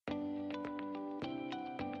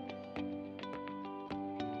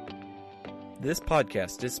This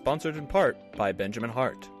podcast is sponsored in part by Benjamin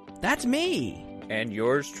Hart. That's me! And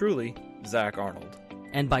yours truly, Zach Arnold.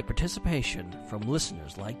 And by participation from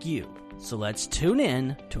listeners like you. So let's tune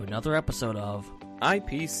in to another episode of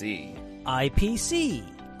IPC.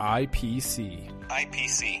 IPC. IPC.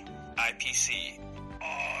 IPC. IPC.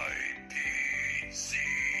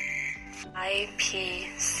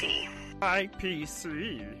 IPC.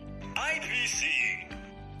 IPC. IPC.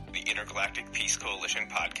 The Intergalactic Peace Coalition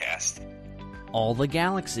podcast. All the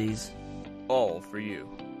galaxies. All for you.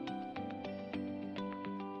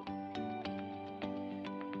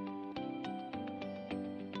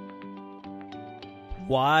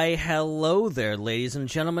 Why, hello there, ladies and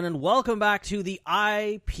gentlemen, and welcome back to the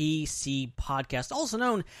IPC podcast, also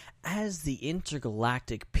known as the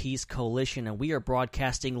Intergalactic Peace Coalition, and we are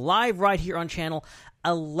broadcasting live right here on channel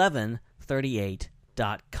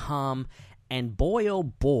 1138.com, and boy, oh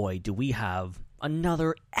boy, do we have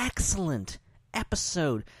another excellent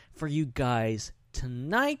episode for you guys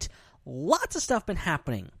tonight. Lots of stuff been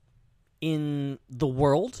happening in the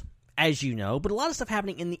world, as you know, but a lot of stuff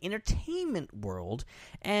happening in the entertainment world,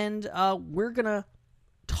 and we're gonna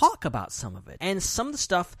talk about some of it, and some of the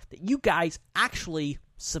stuff that you guys actually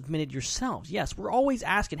submitted yourselves. Yes, we're always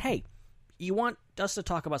asking, hey, you want us to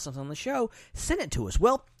talk about something on the show? Send it to us.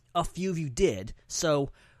 Well, a few of you did,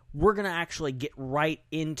 so we're gonna actually get right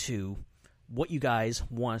into what you guys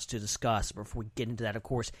want us to discuss. Before we get into that, of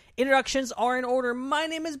course, introductions are in order. My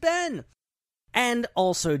name is Ben. And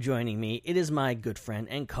also joining me, it is my good friend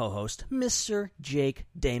and co-host, Mr. Jake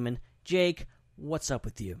Damon. Jake, what's up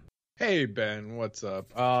with you? Hey Ben, what's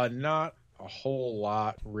up? Not a whole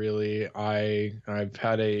lot, really. I've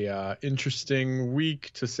had a interesting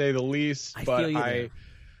week, to say the least. But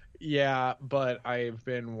I've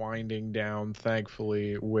been winding down,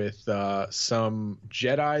 thankfully, with some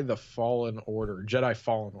Jedi Fallen Order.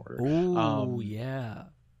 Ooh, yeah.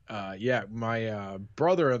 My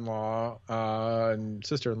brother-in-law and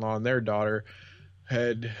sister-in-law and their daughter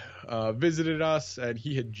had visited us, and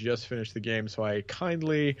he had just finished the game, so I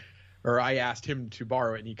asked him to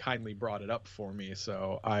borrow it, and he kindly brought it up for me,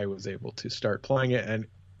 so I was able to start playing it, and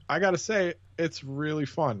I gotta say, it's really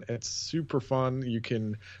fun. It's super fun. A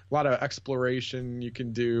lot of exploration. You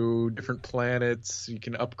can do different planets. You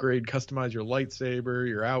can customize your lightsaber,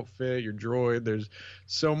 your outfit, your droid. There's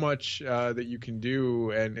so much that you can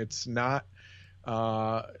do, and it's not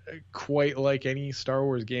quite like any Star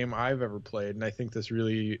Wars game I've ever played. And I think this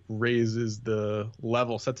really raises the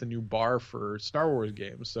level, sets a new bar for Star Wars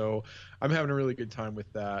games. So I'm having a really good time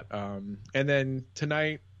with that. And then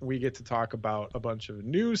tonight, we get to talk about a bunch of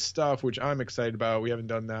news stuff, which I'm excited about. We haven't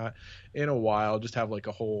done that in a while. Just have like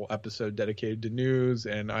a whole episode dedicated to news,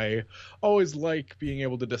 and I always like being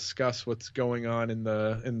able to discuss what's going on in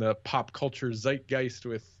the pop culture zeitgeist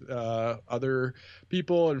with other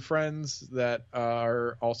people and friends that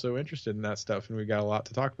are also interested in that stuff, and we got a lot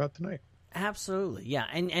to talk about tonight. Absolutely, yeah.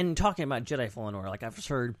 And talking about Jedi Fallen Order, like I've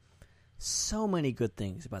heard so many good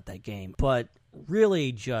things about that game, but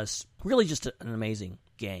really just an amazing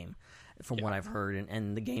game from what I've heard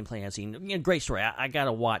and the gameplay I've seen. Great story. I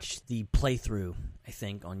gotta watch the playthrough, I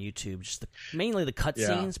think, on YouTube, just mainly the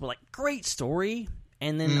cutscenes, but like great story,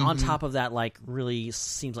 and then on top of that, like really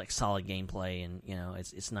seems like solid gameplay, and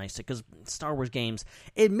it's nice because Star Wars games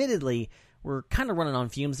admittedly were kind of running on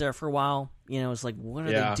fumes there for a while. It's like, what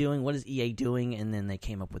are they doing? What is EA doing? And then they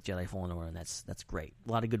came up with Jedi Fallen Order, and that's great.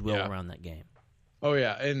 A lot of goodwill around that game. Oh,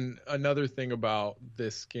 yeah, and another thing about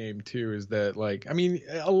this game, too, is that,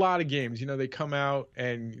 a lot of games, they come out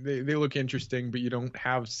and they look interesting, but you don't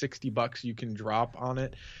have $60 you can drop on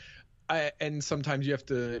it. And sometimes you have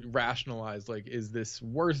to rationalize, is this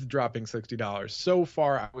worth dropping $60? So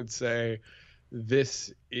far, I would say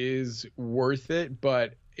this is worth it,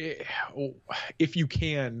 but if you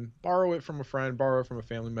can, borrow it from a friend, borrow it from a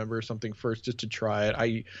family member or something first, just to try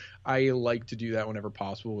it. I like to do that whenever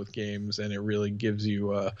possible with games, and it really gives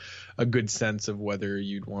you a good sense of whether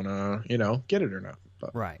you'd want to, get it or not.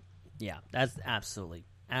 But. Right. Yeah, that's absolutely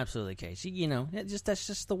the case. That's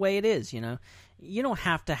just the way it is. You don't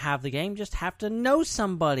have to have the game; just have to know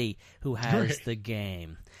somebody who has the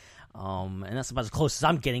game. And that's about as close as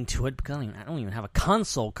I'm getting to it, because I don't even have a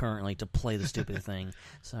console currently to play the stupid thing.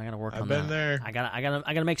 So I got to work on that. I've been there. I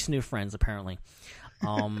gotta make some new friends apparently.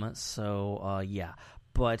 Yeah.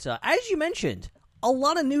 But as you mentioned, a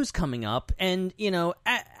lot of news coming up, and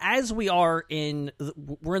as we're in the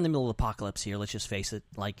middle of the apocalypse here. Let's just face it,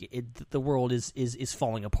 the world is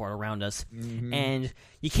falling apart around us, and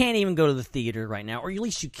you can't even go to the theater right now, or at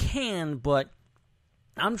least you can. But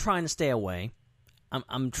I'm trying to stay away.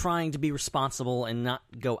 I'm trying to be responsible and not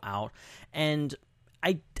go out. And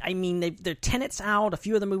I mean, their Tenet's out. A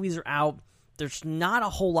few of the movies are out. There's not a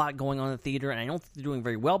whole lot going on in the theater, and I don't think they're doing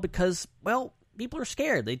very well because, well, people are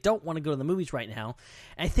scared. They don't want to go to the movies right now.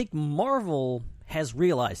 And I think Marvel has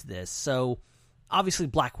realized this. So, obviously,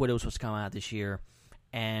 Black Widow was supposed to come out this year,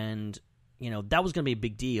 and, you know, that was going to be a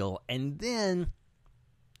big deal. And then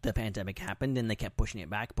the pandemic happened, and they kept pushing it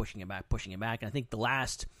back. And I think the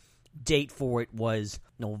last date for it was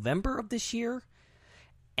November of this year.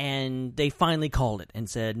 And they finally called it and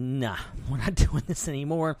said, nah, we're not doing this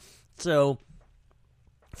anymore. So,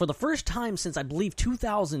 for the first time since, I believe,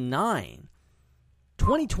 2009,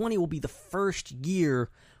 2020 will be the first year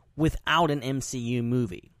without an MCU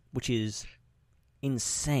movie, which is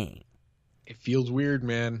insane. It feels weird,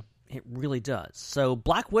 man. It really does. So,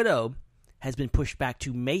 Black Widow has been pushed back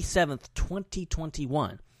to May 7th,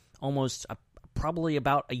 2021, almost probably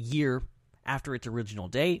about a year after its original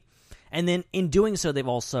date. And then, in doing so, they've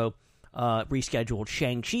also rescheduled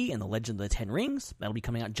Shang-Chi and the Legend of the Ten Rings. That'll be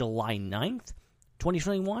coming out July 9th,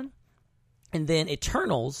 2021. And then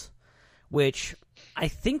Eternals, which I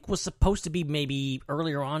think was supposed to be maybe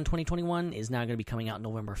earlier on 2021, is now going to be coming out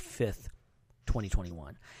November 5th,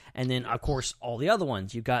 2021. And then, of course, all the other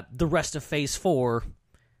ones. You've got the rest of Phase 4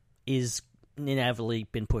 is inevitably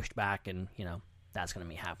been pushed back, and, you know, that's going to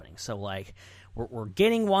be happening. So, like, we're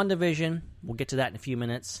getting WandaVision. We'll get to that in a few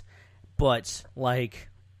minutes. But, like,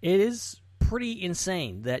 it is pretty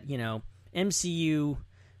insane that, you know, MCU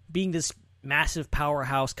being this massive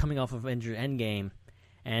powerhouse coming off of Avengers Endgame,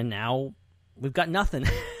 and now we've got nothing.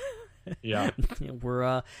 Yeah.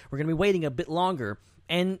 We're going to be waiting a bit longer,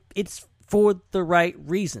 and it's for the right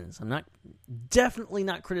reasons. I'm definitely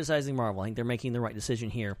not criticizing Marvel. I think they're making the right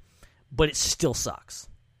decision here, but it still sucks.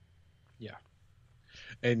 Yeah.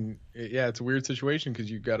 And, yeah, it's a weird situation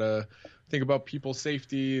because you've got to think about people's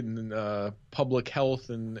safety and public health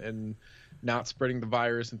and not spreading the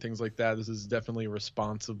virus and things like that. This is definitely a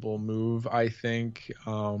responsible move, I think.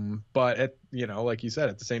 But you know, like you said,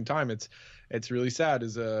 at the same time, it's really sad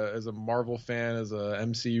as a Marvel fan, as a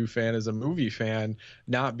MCU fan, as a movie fan,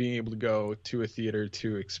 not being able to go to a theater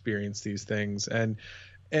to experience these things.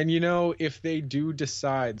 And, you know, if they do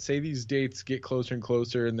decide, say these dates get closer and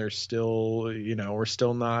closer and they're still, you know, we're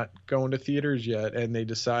still not going to theaters yet, and they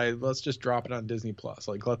decide, let's just drop it on Disney Plus.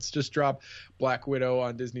 Like, let's just drop Black Widow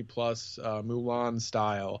on Disney Plus, Mulan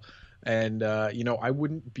style. And, you know, I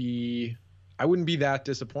wouldn't be that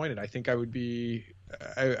disappointed. I think I would be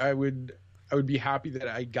happy that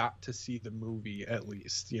I got to see the movie at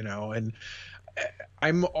least, you know, and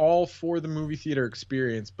I'm all for the movie theater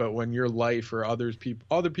experience, but when your life or other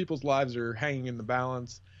people's lives are hanging in the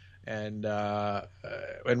balance and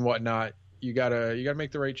whatnot, you gotta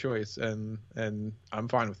make the right choice, and I'm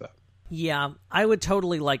fine with that. Yeah, I would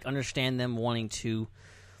totally understand them wanting to,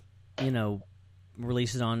 you know,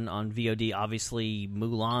 release it on VOD. Obviously,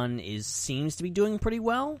 Mulan seems to be doing pretty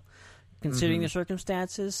well considering the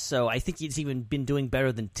circumstances. So I think it's even been doing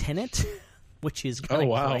better than Tenet. Which is kind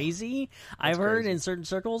of crazy, I've heard in certain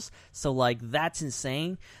circles. So, that's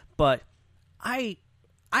insane. But I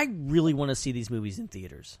really want to see these movies in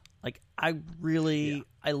theaters. I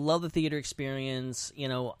love the theater experience. You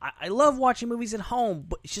know, I love watching movies at home,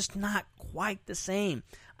 but it's just not quite the same.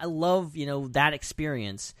 I love, you know, that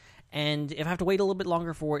experience. And if I have to wait a little bit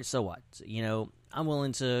longer for it, so what? You know, I'm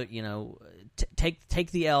willing to, you know,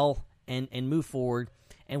 take the L and move forward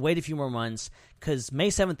and wait a few more months, because May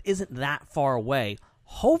 7th isn't that far away.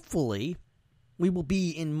 Hopefully, we will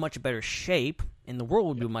be in much better shape, and the world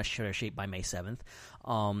will be in much better shape by May 7th.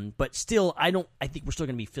 But still, I think we're still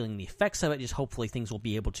going to be feeling the effects of it. Just hopefully things will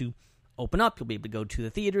be able to open up. You'll be able to go to the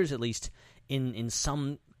theaters, at least in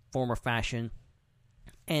some form or fashion.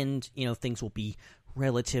 And, you know, things will be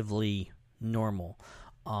relatively normal.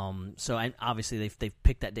 So obviously they've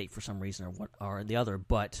picked that date for some reason or what or the other,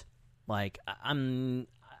 but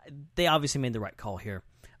they obviously made the right call here.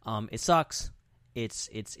 It sucks. It's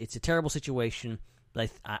a terrible situation, but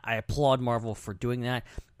I applaud Marvel for doing that.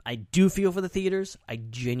 I do feel for the theaters. I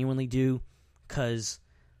genuinely do, because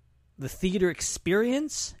the theater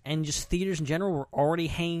experience and just theaters in general were already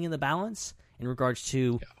hanging in the balance in regards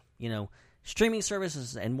to, you know, streaming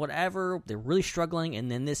services and whatever. They're really struggling, and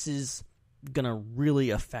then this is going to really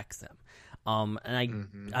affect them.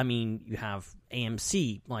 I mean, you have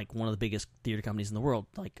AMC, one of the biggest theater companies in the world,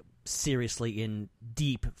 seriously in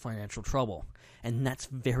deep financial trouble, and that's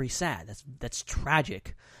very sad. That's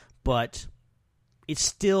tragic, but it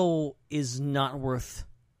still is not worth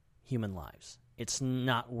human lives. It's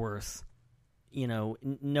not worth, you know,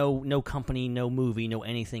 no company, no movie, no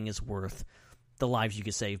anything is worth the lives you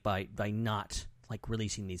could save by not like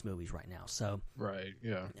releasing these movies right now. So Right.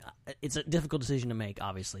 Yeah. it's a difficult decision to make,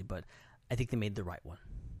 obviously, but I think they made the right one.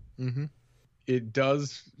 Mm-hmm. It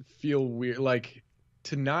does feel weird, like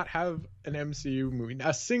to not have an MCU movie,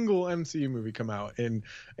 a single MCU movie come out in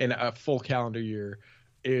a full calendar year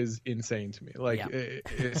is insane to me. Like Yeah.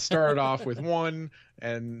 it started off with one,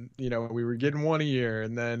 and we were getting one a year,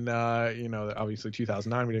 and then obviously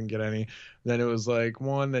 2009 we didn't get any. Then it was like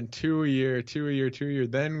one, then two a year.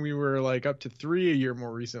 Then we were like up to three a year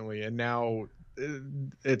more recently, and now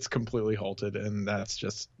it's completely halted, and that's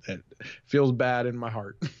just, it feels bad in my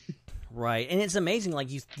heart. Right. And it's amazing.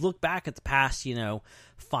 Like, you look back at the past,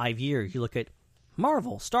 5 years. You look at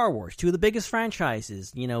Marvel, Star Wars, two of the biggest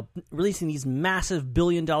franchises, releasing these massive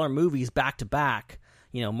billion-dollar movies back-to-back.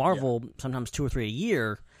 Marvel, sometimes 2 or 3 a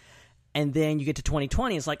year. And then you get to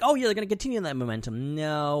 2020, it's like, oh, yeah, they're going to continue that momentum.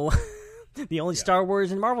 No. The only Star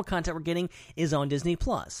Wars and Marvel content we're getting is on Disney+.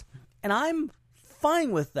 And I'm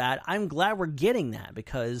fine with that. I'm glad we're getting that,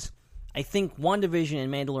 because I think WandaVision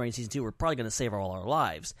and Mandalorian Season 2 are probably going to save all our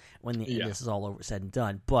lives when this is all over, said and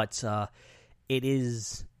done. But it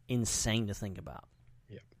is insane to think about.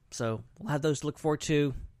 Yeah. So we'll have those to look forward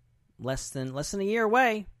to. Less than a year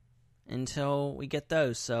away until we get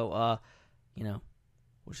those. So, we'll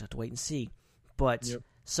just have to wait and see. But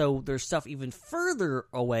so there's stuff even further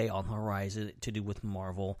away on the horizon to do with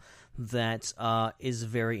Marvel that is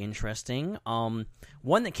very interesting.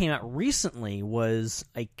 One that came out recently was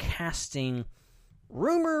a casting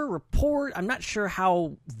rumor report. I'm not sure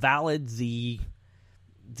how valid the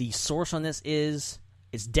source on this is.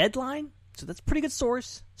 It's Deadline, so that's a pretty good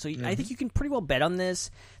source. So I think you can pretty well bet on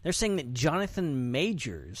this. They're saying that Jonathan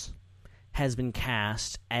Majors has been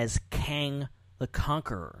cast as Kang the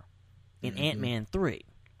Conqueror in Ant-Man 3.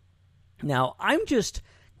 Now, I'm just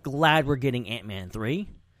glad we're getting Ant-Man 3.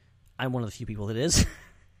 I'm one of the few people that is.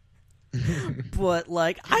 But,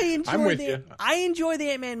 like, I enjoy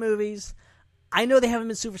the Ant-Man movies. I know they haven't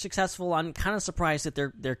been super successful. I'm kind of surprised that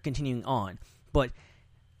they're continuing on. But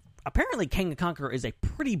apparently Kang the Conqueror is a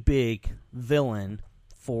pretty big villain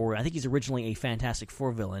for, I think he's originally a Fantastic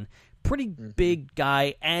Four villain. Pretty big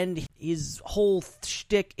guy, and his whole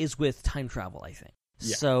shtick is with time travel, I think.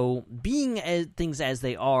 Yeah. So being things as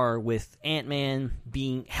they are with Ant-Man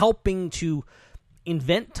helping to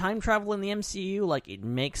invent time travel in the MCU, like, it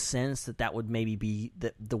makes sense that would maybe be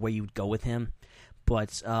the way you would go with him.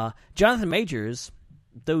 But Jonathan Majors,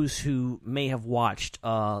 those who may have watched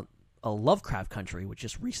a Lovecraft Country, which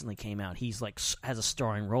just recently came out, he's like has a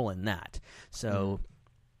starring role in that. So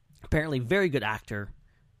apparently very good actor.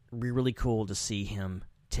 Really cool to see him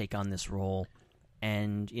take on this role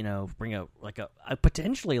and, bring out like a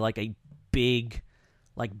potentially like a big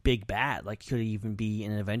bad, like could even be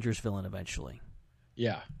an Avengers villain eventually.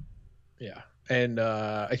 Yeah. And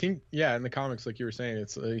I think, in the comics, like you were saying,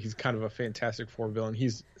 it's he's kind of a Fantastic Four villain.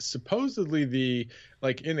 He's supposedly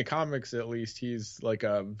in the comics at least, he's like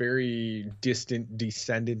a very distant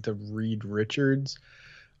descendant of Reed Richards,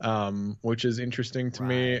 which is interesting to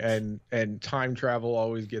me. And time travel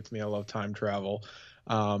always gets me. I love time travel.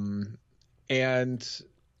 And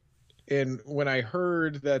when I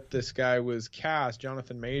heard that this guy was cast,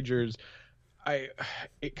 Jonathan Majors, I've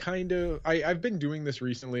been doing this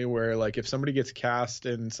recently where, like, if somebody gets cast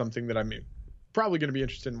in something that I'm probably going to be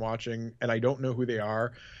interested in watching and I don't know who they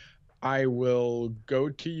are, I will go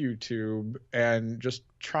to YouTube and just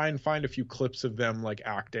try and find a few clips of them, like,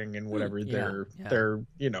 acting and whatever they're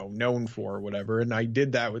known for or whatever. And I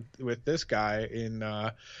did that with this guy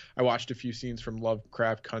I watched a few scenes from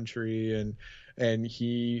Lovecraft Country, and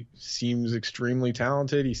he seems extremely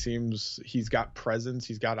talented. He's got presence.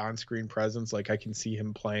 He's got on-screen presence. Like, I can see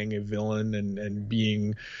him playing a villain and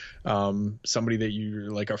being somebody that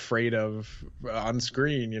you're, like, afraid of on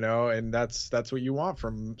screen, and that's what you want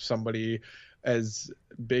from somebody as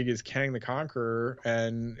big as Kang the Conqueror.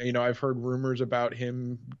 And, I've heard rumors about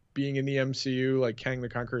him being in the MCU, like Kang the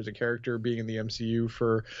Conqueror as a character being in the MCU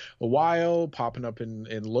for a while, popping up in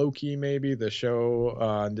Loki, maybe the show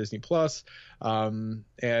on Disney Plus. And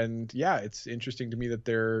it's interesting to me that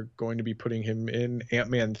they're going to be putting him in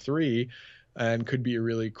Ant-Man 3, and could be a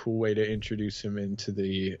really cool way to introduce him into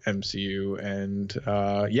the MCU. And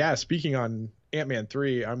speaking on Ant-Man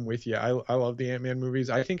 3, I'm with you. I love the Ant-Man movies.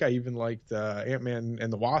 I think I even liked Ant-Man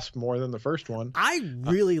and the Wasp more than the first one. I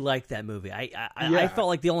really liked that movie. I felt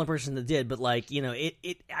like the only person that did, but I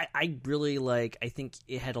really like. I think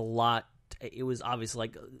it had a lot. It was obviously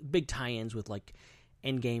like big tie-ins with like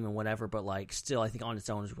Endgame and whatever, but like still, I think on its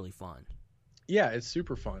own is really fun. Yeah, it's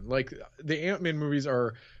super fun. Like, the Ant-Man movies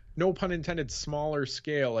are no pun intended, smaller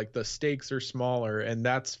scale. Like the stakes are smaller, and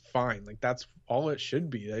that's fine. Like that's all it should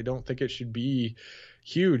be. I don't think it should be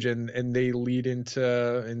huge, and they lead into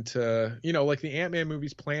like the Ant-Man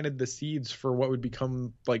movies planted the seeds for what would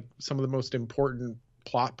become like some of the most important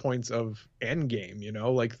plot points of Endgame,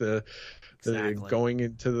 like the going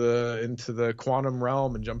into the quantum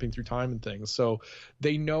realm and jumping through time and things. So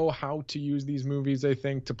they know how to use these movies, I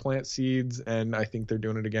think, to plant seeds, and I think they're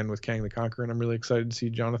doing it again with Kang the Conqueror, and I'm really excited to see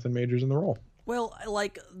Jonathan Majors in the role. Well,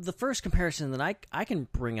 like the first comparison that I can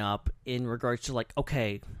bring up in regards to like,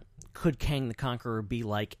 okay, could Kang the Conqueror be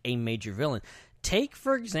like a major villain? Take,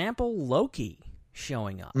 for example, Loki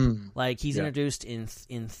showing up. Like he's introduced in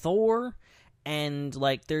Thor. And,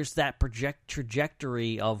 like, there's that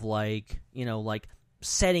trajectory of, like, like,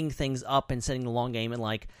 setting things up and setting the long game and,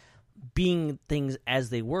 like, being things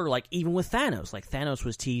as they were. Like, even with Thanos. Like, Thanos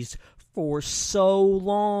was teased for so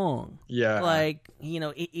long. Yeah. Like,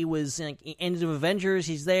 it was, like, end of Avengers,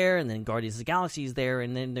 he's there, and then Guardians of the Galaxy is there,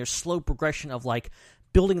 and then there's slow progression of, like,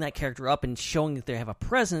 building that character up and showing that they have a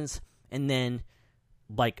presence, and then,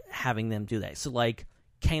 like, having them do that. So, like,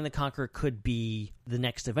 Kang the Conqueror could be the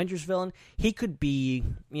next Avengers villain. He could be,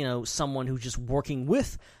 someone who's just working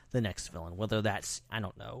with the next villain, whether that's, I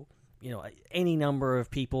don't know, any number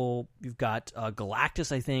of people. You've got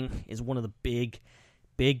Galactus, I think, is one of the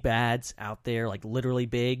big bads out there, like literally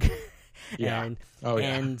big. Yeah.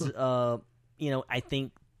 I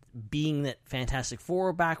think being that Fantastic Four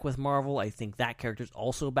are back with Marvel, I think that character's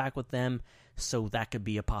also back with them, so that could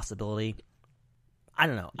be a possibility. I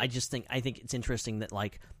don't know. I think it's interesting that,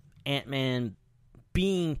 like, Ant-Man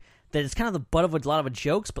being that it's kind of the butt of a lot of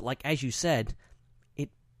jokes, but, like, as you said, it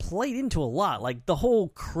played into a lot. Like, the whole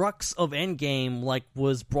crux of Endgame, like,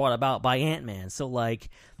 was brought about by Ant-Man. So, like,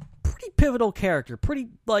 pretty pivotal character. Pretty,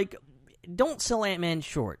 like, don't sell Ant-Man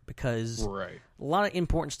short because a lot of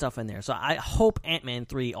important stuff in there. So I hope Ant-Man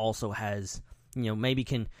 3 also has, maybe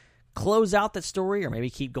can close out that story or maybe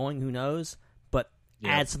keep going. Who knows?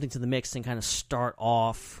 Add something to the mix and kind of start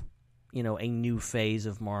off, a new phase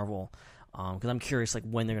of Marvel. Because I'm curious, like,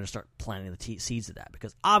 when they're going to start planting the seeds of that.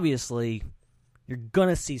 Because obviously, you're going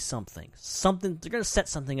to see something. They're going to set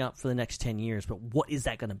something up for the next 10 years, but what is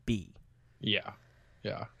that going to be? Yeah.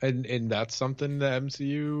 Yeah. And that's something the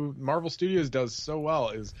MCU, Marvel Studios does so well,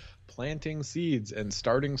 is planting seeds and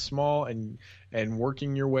starting small and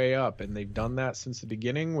working your way up. And they've done that since the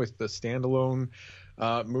beginning with the standalone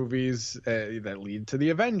movies that lead to the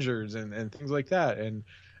Avengers and things like that, and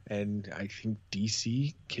I think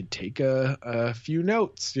DC could take a few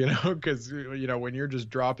notes, because when you're just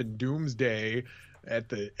dropping Doomsday at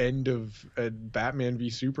the end of Batman v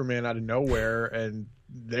Superman out of nowhere, and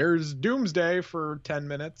there's Doomsday for 10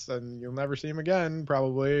 minutes, and you'll never see him again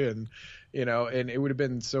probably, and and it would have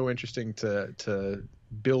been so interesting to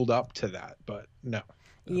build up to that, but no.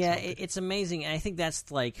 Yeah, it's amazing. I think that's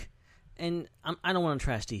like. And I don't want to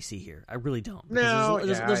trash DC here. I really don't. No,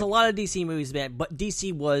 there's a lot of DC movies, but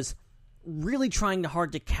DC was really trying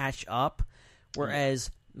hard to catch up,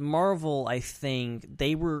 whereas Marvel, I think,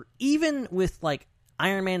 they were, even with, like,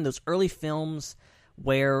 Iron Man, those early films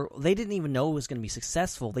where they didn't even know it was going to be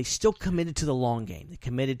successful, they still committed to the long game. They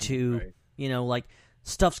committed to, like,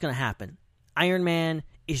 stuff's going to happen. Iron Man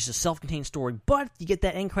is just a self-contained story, but you get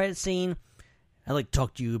that end credit scene. I'd like to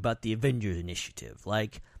talk to you about the Avengers Initiative.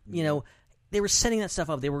 Like, they were setting that stuff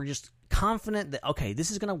up. They were just confident that, okay, this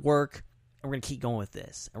is going to work, and we're going to keep going with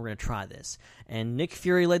this, and we're going to try this. And Nick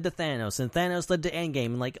Fury led to Thanos, and Thanos led to Endgame.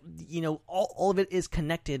 And, like, all of it is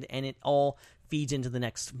connected, and it all feeds into the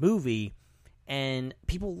next movie. And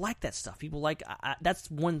people like that stuff. People like that's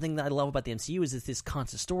one thing that I love about the MCU is this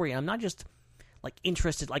constant story. And I'm not just, like,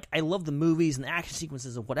 interested. Like, I love the movies and the action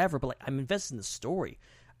sequences and whatever, but, like, I'm invested in the story.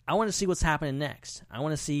 I want to see what's happening next. I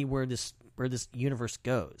want to see where this universe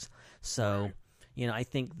goes. So, I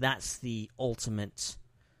think that's the ultimate,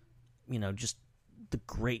 just the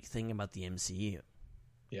great thing about the MCU.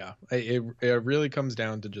 Yeah, it really comes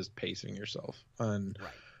down to just pacing yourself. And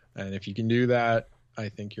if you can do that, I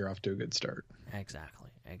think you're off to a good start. Exactly.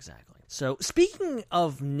 So, speaking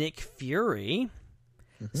of Nick Fury,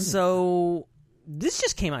 so this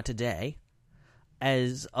just came out today.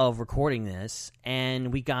 As of recording this,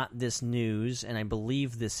 and we got this news, and I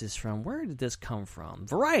believe this is from, where did this come from?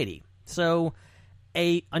 Variety. So,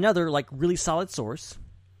 another, like, really solid source,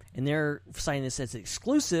 and they're citing this as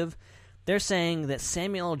exclusive. They're saying that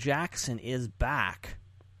Samuel L. Jackson is back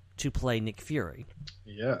to play Nick Fury.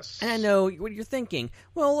 Yes. And I know what you're thinking.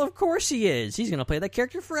 Well, of course he is. He's going to play that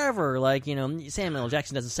character forever. Like, Samuel L.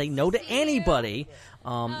 Jackson doesn't say no to anybody.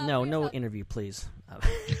 No interview, please.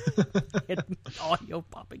 Audio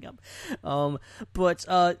popping up. But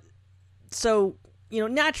So,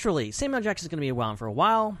 naturally, Samuel Jackson's going to be around for a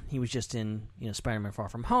while. He was just in, Spider-Man Far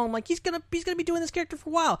From Home. Like, he's gonna be doing this character for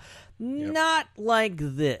a while. Yep. Not like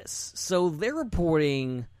this. So they're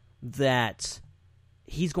reporting that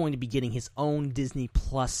he's going to be getting his own Disney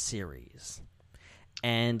Plus series.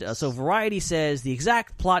 And so Variety says the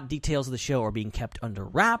exact plot details of the show are being kept under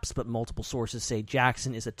wraps, but multiple sources say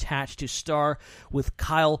Jackson is attached to star, with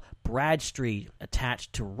Kyle Bradstreet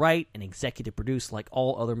attached to write and executive produce like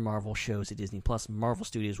all other Marvel shows at Disney Plus Marvel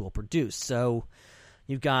Studios will produce. So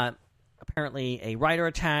you've got apparently a writer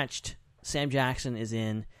attached, Sam Jackson is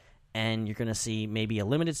in, and you're going to see maybe a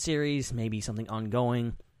limited series, maybe something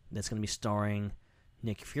ongoing that's going to be starring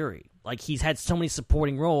Nick Fury. Like, he's had so many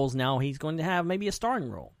supporting roles, now he's going to have maybe a starring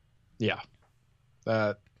role. Yeah.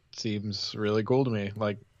 That seems really cool to me.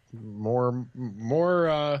 Like, more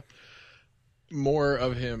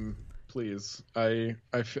of him, please.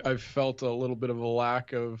 I've felt a little bit of a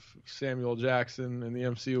lack of Samuel Jackson in the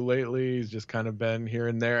MCU lately. He's just kind of been here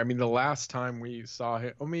and there. I mean, the last time we saw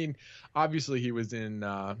him, obviously he was in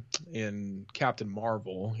Captain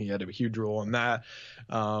Marvel. He had a huge role in that.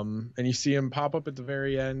 And you see him pop up at the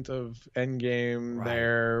very end of Endgame. Right.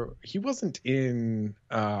 There. He wasn't in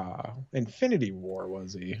Infinity War,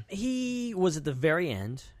 was he? He was at the very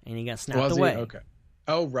end, and he got snapped away. Okay.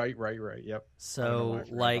 Oh, right. Yep. So,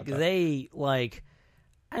 I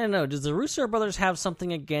don't know. Does the Russo brothers have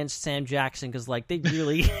something against Sam Jackson? Because, they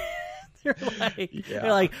really,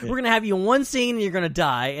 they're like, we're going to have you in one scene and you're going to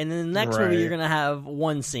die. And then the next movie, you're going to have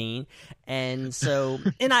one scene. And so,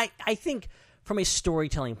 and I think from a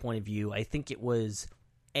storytelling point of view, I think it was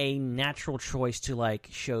a natural choice to,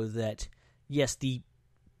 show that, yes, the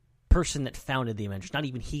person that founded the Avengers, not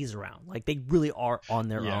even he's around. They really are on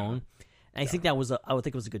their own. And I think I would think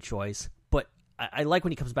it was a good choice, but I like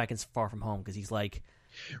when he comes back in Far From Home because he's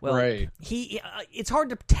it's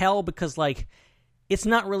hard to tell because it's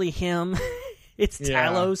not really him, it's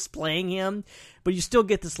Talos playing him, but you still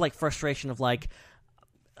get this frustration of I've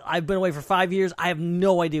been away for 5 years, I have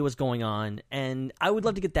no idea what's going on, and I would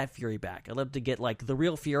love to get that Fury back. I'd love to get the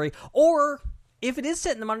real Fury, or if it is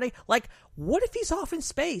set in the modern day, what if he's off in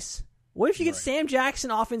space? What if you get Sam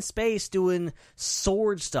Jackson off in space doing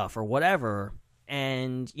sword stuff or whatever,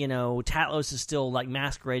 and, Talos is still,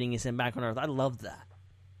 masquerading as him back on Earth? I love that.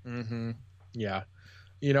 Mm-hmm. Yeah.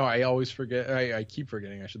 I always forget, I keep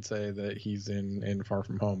forgetting, I should say, that he's in Far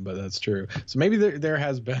From Home, but that's true. So maybe there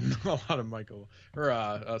has been a lot of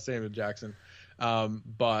Samuel Jackson.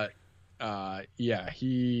 But him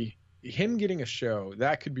getting a show,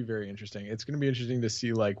 that could be very interesting. It's going to be interesting to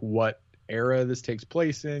see, what era this takes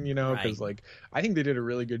place in, because I think they did a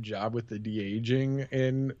really good job with the de-aging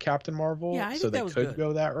in Captain Marvel, so they could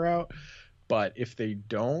go that route. But if they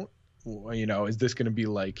don't, is this going to be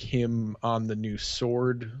him on the new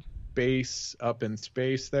sword base up in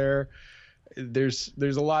space there? There's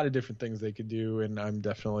a lot of different things they could do, and I'm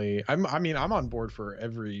on board for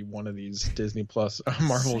every one of these Disney Plus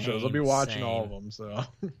Marvel shows. I'll be watching all of them. So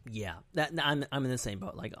yeah, I'm in the same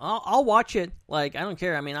boat. I'll watch it. I don't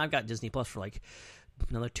care. I've got Disney Plus for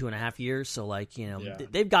another 2.5 years, so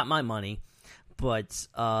they've got my money. But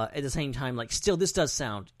at the same time, still, this does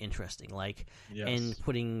sound interesting. And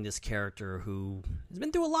putting this character who has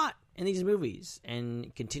been through a lot in these movies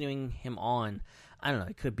and continuing him on. I don't know.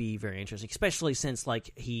 It could be very interesting, especially since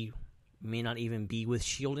he may not even be with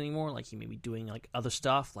S.H.I.E.L.D. anymore. He may be doing other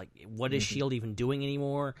stuff. What is S.H.I.E.L.D. even doing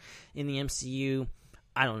anymore in the MCU?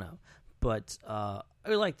 I don't know, but I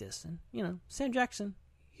like this. And Sam Jackson,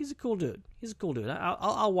 he's a cool dude.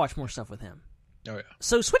 I'll watch more stuff with him. Oh yeah.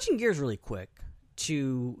 So switching gears really quick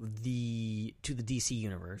to the DC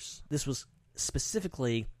universe. This was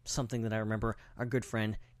specifically something that I remember our good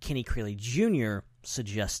friend Kenny Crayley Jr.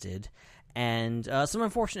 suggested. And some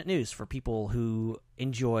unfortunate news for people who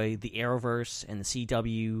enjoy the Arrowverse and the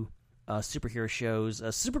CW superhero shows.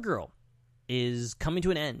 Supergirl is coming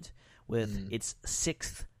to an end with its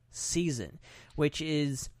 6th season, which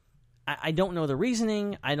is, I don't know the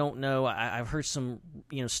reasoning. I don't know. I've heard some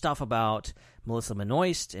stuff about Melissa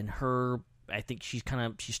Benoist and her. I think she's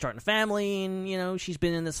starting a family, and she's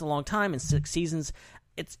been in this a long time. And 6 seasons,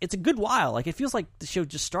 it's a good while. It feels like the show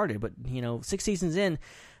just started, but 6 seasons in.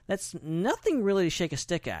 That's nothing really to shake a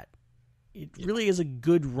stick at. It really is a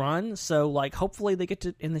good run. So, hopefully they get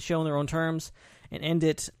to end the show on their own terms and end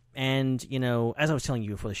it. And, as I was telling you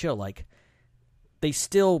before the show, they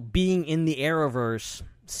still being in the Arrowverse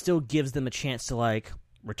still gives them a chance to,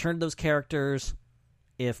 return to those characters.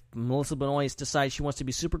 If Melissa Benoist decides she wants to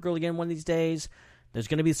be Supergirl again one of these days, there's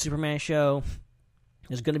going to be the Superman show.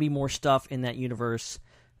 There's going to be more stuff in that universe.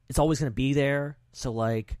 It's always going to be there. So,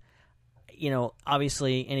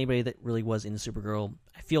 obviously anybody that really was into Supergirl,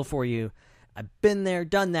 I feel for you. I've been there,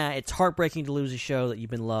 done that. It's heartbreaking to lose a show that you've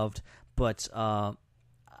been loved, but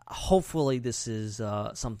hopefully this is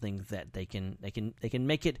something that they can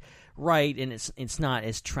make it right, and it's not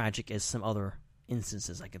as tragic as some other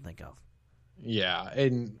instances I can think of. Yeah,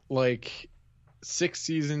 and like 6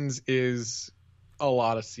 seasons is a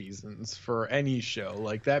lot of seasons for any show.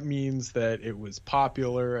 Like that means that it was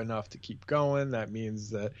popular enough to keep going. That means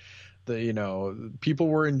that people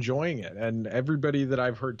were enjoying it, and everybody that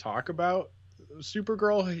I've heard talk about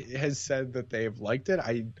Supergirl has said that they've liked it.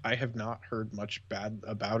 I have not heard much bad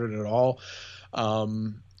about it at all.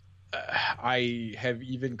 I have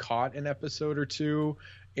even caught an episode or two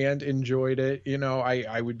and enjoyed it.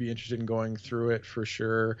 I would be interested in going through it for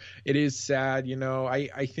sure. It is sad,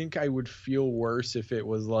 I think I would feel worse if it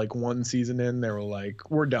was like one season in, they were like,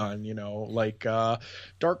 we're done, like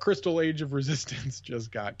Dark Crystal Age of Resistance just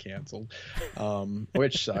got canceled,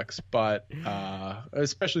 which sucks, but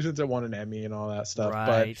especially since it won an Emmy and all that stuff.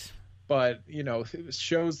 Right. But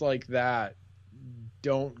shows like that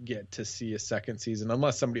don't get to see a second season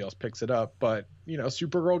unless somebody else picks it up. But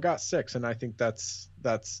Supergirl got 6, and I think that's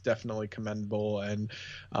definitely commendable. And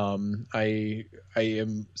I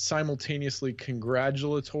am simultaneously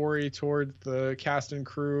congratulatory toward the cast and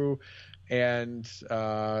crew, and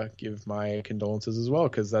give my condolences as well,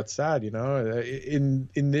 because that's sad. In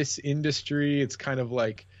this industry, it's kind of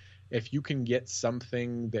like, if you can get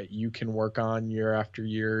something that you can work on year after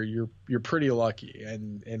year, you're pretty lucky.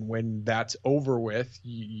 And when that's over with,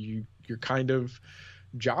 you're kind of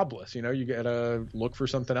jobless. You gotta look for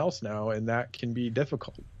something else now, and that can be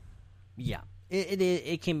difficult. Yeah,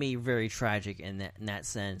 it can be very tragic in that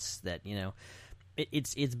sense. That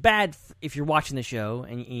it's bad if you're watching the show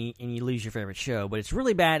and you lose your favorite show, but it's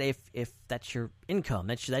really bad if that's your income,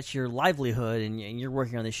 that's your livelihood, and you're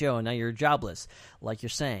working on the show and now you're jobless, like you're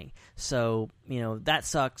saying. So that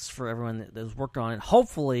sucks for everyone that's worked on it.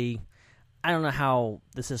 Hopefully, I don't know how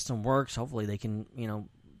the system works. Hopefully they can,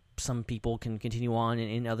 some people can continue on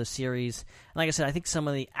in other series. And like I said, I think some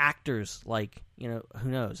of the actors, like, who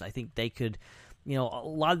knows? I think they could, a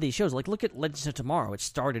lot of these shows, like look at Legends of Tomorrow. It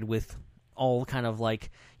started with all kind of like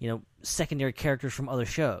secondary characters from other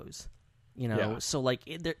shows, Yeah. So like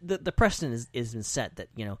the precedent is been set that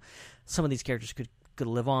some of these characters could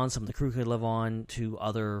live on, some of the crew could live on to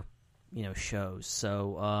other shows.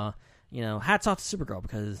 So hats off to Supergirl,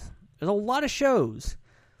 because there's a lot of shows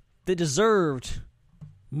that deserved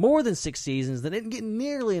more than 6 seasons that didn't get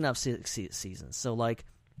nearly enough seasons. So like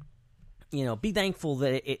be thankful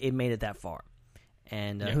that it made it that far.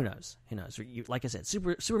 And who knows? Like I said,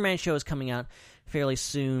 Superman show is coming out fairly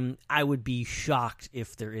soon. I would be shocked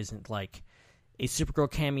if there isn't like a Supergirl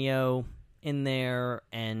cameo in there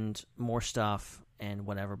and more stuff and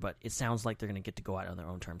whatever. But it sounds like they're going to get to go out on their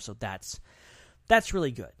own terms. So that's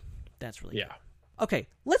really good. That's really good. Okay,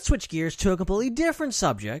 let's switch gears to a completely different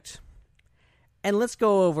subject, and let's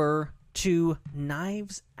go over to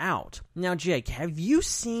Knives Out. Now, Jake, have you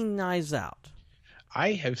seen Knives Out?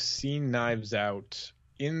 I have seen Knives Out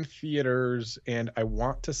in theaters, and I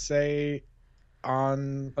want to say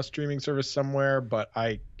on a streaming service somewhere, but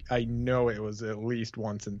I know it was at least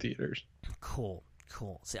once in theaters. Cool.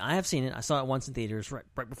 See, I have seen it. I saw it once in theaters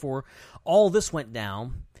right before all this went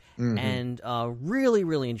down, and really,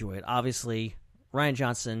 really enjoyed it. Obviously, Rian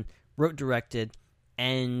Johnson wrote, directed,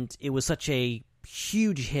 and it was such a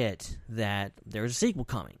huge hit that there's a sequel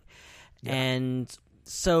coming. Yeah. And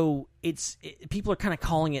so people are kind of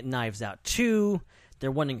calling it Knives Out 2.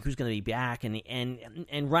 They're wondering who's going to be back, and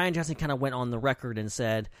Rian Johnson kind of went on the record and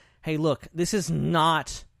said, "Hey, look, this is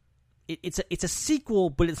not. It's a sequel,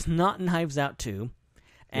 but it's not Knives Out 2,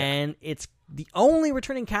 and it's the only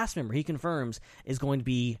returning cast member he confirms is going to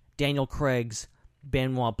be Daniel Craig's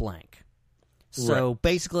Benoit Blanc. So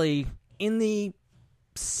basically, in the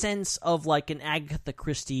sense of like an Agatha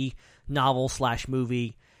Christie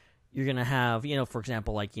novel/movie." You're going to have, for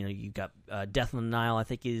example, like, you've got Death on the Nile, I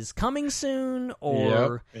think, is coming soon,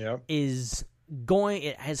 or is going,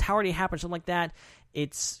 it has already happened, something like that.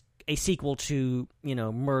 It's a sequel to,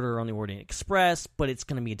 Murder on the Orient Express, but it's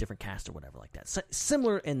going to be a different cast or whatever like that. So,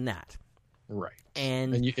 similar in that. Right.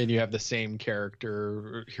 And you have the same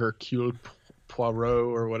character, Hercule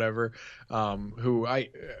Poirot or whatever, who I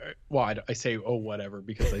say whatever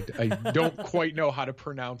because I don't quite know how to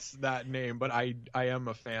pronounce that name, but I am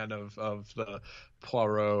a fan of the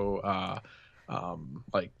Poirot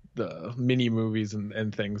like the mini movies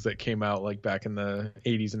and things that came out like back in the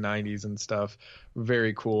 80s and 90s and stuff.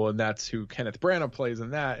 Very cool. And that's who Kenneth Branagh plays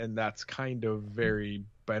in that, and that's kind of very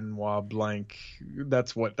Benoit Blanc.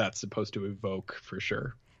 That's what that's supposed to evoke for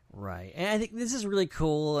sure. Right. And I think this is really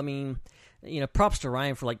cool. I mean, props to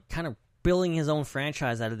Ryan for like kind of building his own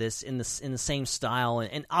franchise out of this in the same style,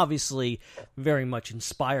 and obviously very much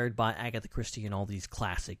inspired by Agatha Christie and all these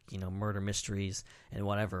classic, murder mysteries and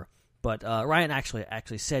whatever. But Ryan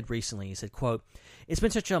actually said recently, he said, quote, "It's been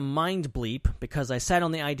such a mind bleep because I sat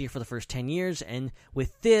on the idea for the first 10 years, and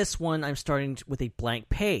with this one, I'm starting with a blank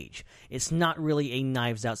page. It's not really a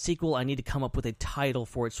Knives Out sequel. I need to come up with a title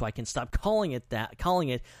for it so I can stop calling it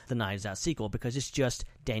the Knives Out sequel, because it's just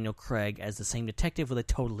Daniel Craig as the same detective with a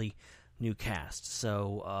totally new cast."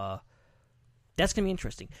 So that's going to be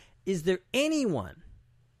interesting. Is there any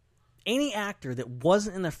actor that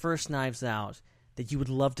wasn't in the first Knives Out that you would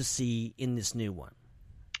love to see in this new one?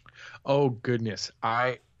 Oh goodness,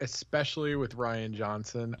 especially with Ryan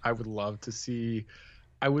Johnson, I would love to see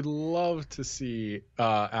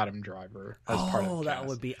Adam Driver as part of the cast. That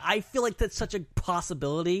would be. I feel like that's such a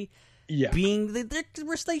possibility. Yeah, being their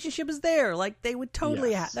relationship is there, like they would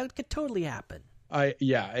totally that could totally happen.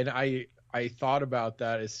 I thought about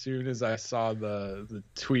that as soon as I saw the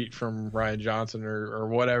tweet from Ryan Johnson or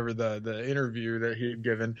whatever the interview that he had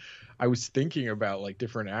given. I was thinking about like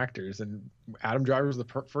different actors, and Adam Driver was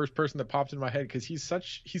the first person that popped in my head because he's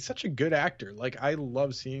such a good actor. Like I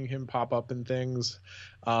love seeing him pop up in things.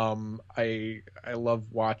 I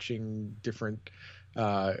love watching different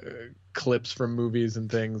clips from movies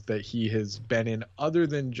and things that he has been in other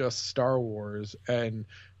than just Star Wars, and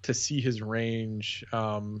to see his range,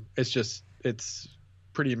 it's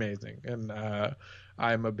pretty amazing. And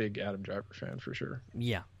I'm a big Adam Driver fan for sure.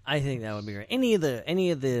 Yeah, I think that would be great. Any of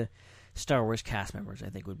the Star Wars cast members I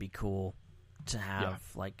think would be cool to have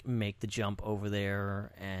like make the jump over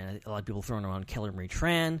there, and a lot of people throwing around Kelly Marie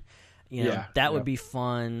Tran. That would be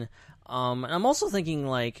fun. And I'm also thinking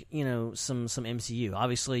like, some MCU.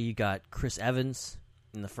 Obviously you got Chris Evans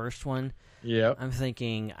in the first one. Yeah. I'm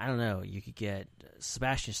thinking, I don't know, you could get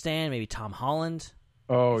Sebastian Stan, maybe Tom Holland.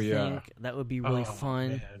 Oh, I yeah. think that would be really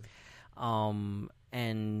fun. Man.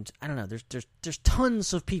 And I don't know, there's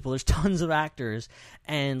tons of people, there's tons of actors,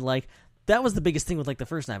 and like that was the biggest thing with like the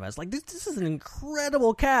first night. I was like, this is an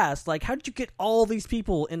incredible cast. Like, how did you get all these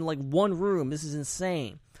people in like one room? This is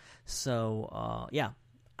insane. So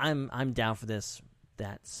I'm down for this.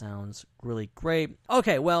 That sounds really great.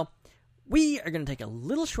 Okay, well, we are going to take a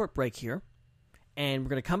little short break here, and we're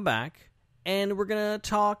going to come back, and we're going to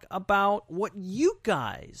talk about what you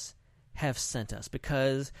guys have sent us,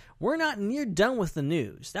 because we're not near done with the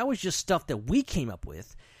news. That was just stuff that we came up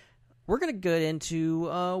with. We're going to get into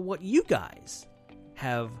what you guys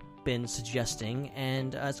have been suggesting,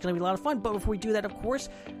 and it's going to be a lot of fun. But before we do that, of course,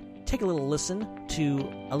 take a little listen to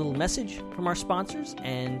a little message from our sponsors,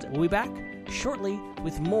 and we'll be back shortly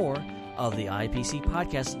with more of the IPC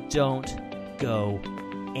podcast. Don't go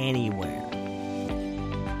anywhere.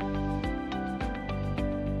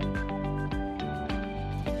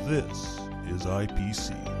 This is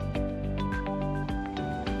IPC.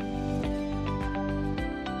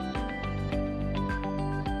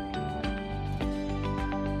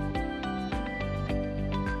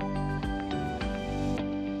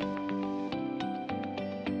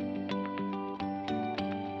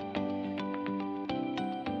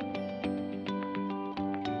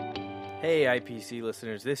 Hey IPC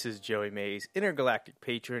listeners, this is Joey Mays, intergalactic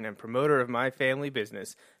patron and promoter of my family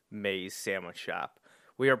business, Mays Sandwich Shop.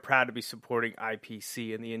 We are proud to be supporting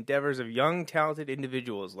IPC and the endeavors of young, talented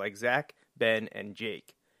individuals like Zach, Ben, and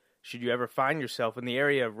Jake. Should you ever find yourself in the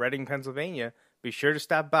area of Reading, Pennsylvania, be sure to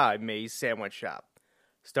stop by Mays Sandwich Shop.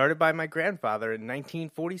 Started by my grandfather in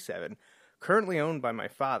 1947, currently owned by my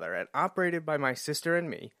father, and operated by my sister and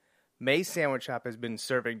me, Mays Sandwich Shop has been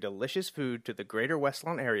serving delicious food to the greater West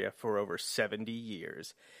Lawn area for over 70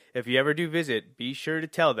 years. If you ever do visit, be sure to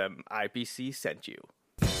tell them IPC sent you.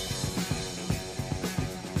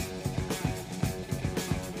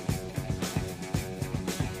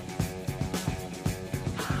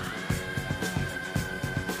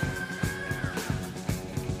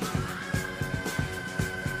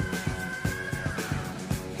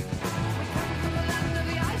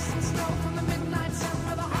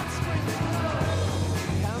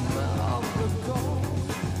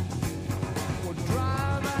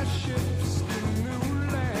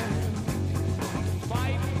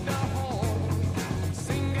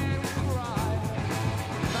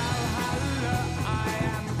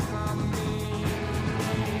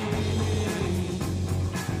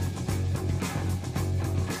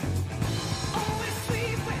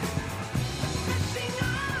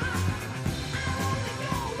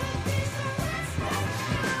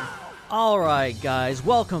 All right, guys,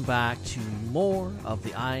 welcome back to more of the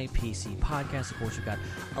IPC podcast. Of course, we've got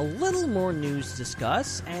a little more news to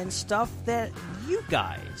discuss and stuff that you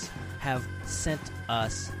guys have sent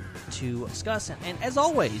us to discuss. And as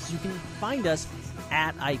always, you can find us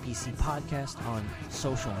at IPC Podcast on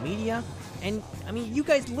social media. And, I mean, you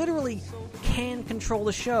guys literally can control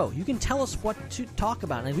the show. You can tell us what to talk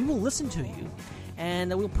about, and we will listen to you.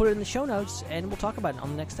 And we'll put it in the show notes, and we'll talk about it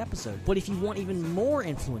on the next episode. But if you want even more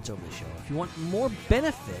influence over the show, if you want more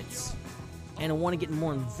benefits, and want to get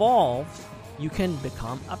more involved, you can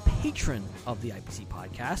become a patron of the IPC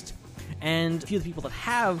podcast. And a few of the people that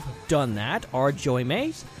have done that are Joey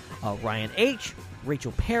Mays, Ryan H.,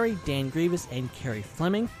 Rachel Perry, Dan Grievous, and Carrie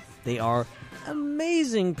Fleming. They are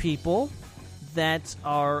amazing people that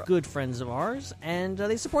are good friends of ours, and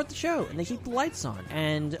they support the show, and they keep the lights on.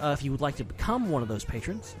 And if you would like to become one of those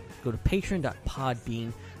patrons, go to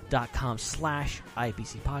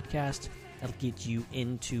patreon.podbean.com/IPC podcast. That'll get you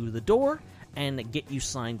into the door and get you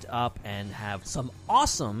signed up and have some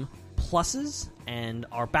awesome pluses and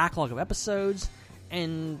our backlog of episodes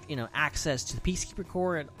and, you know, access to the Peacekeeper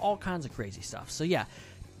Corps and all kinds of crazy stuff. So yeah,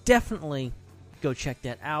 definitely go check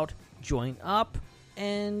that out, join up,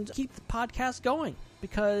 and keep the podcast going,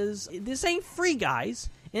 because this ain't free, guys.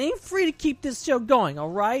 It ain't free to keep this show going, all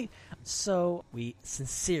right? So we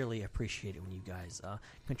sincerely appreciate it when you guys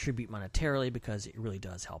contribute monetarily, because it really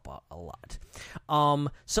does help out a lot.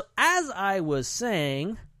 So as I was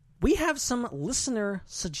saying, we have some listener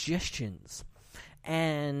suggestions.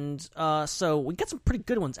 And so we got some pretty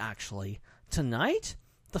good ones, actually, tonight.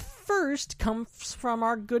 The first comes from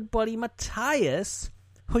our good buddy Matthias,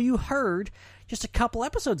 who you heard just a couple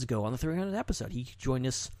episodes ago on the 300th episode. He joined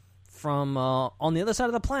us from on the other side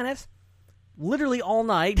of the planet, literally all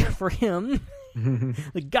night for him.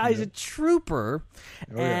 The guy's a trooper,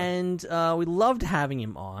 and we loved having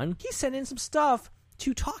him on. He sent in some stuff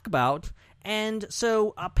to talk about, and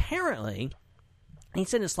so apparently he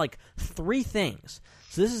sent us like 3 things.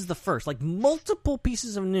 So this is the first, like multiple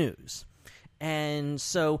pieces of news. And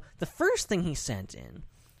so the first thing he sent in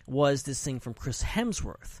was this thing from Chris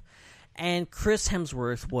Hemsworth. And Chris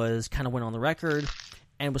Hemsworth went on the record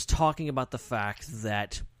and was talking about the fact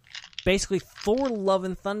that basically Thor Love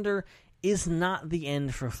and Thunder is not the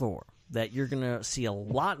end for Thor. That you're going to see a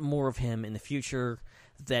lot more of him in the future,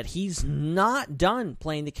 that he's not done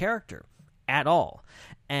playing the character at all.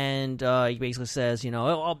 And he basically says, he's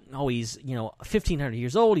 1,500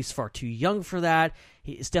 years old, he's far too young for that.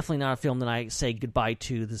 It's definitely not a film that I say goodbye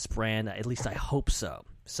to this brand, at least I hope so.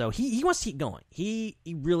 So he wants to keep going. He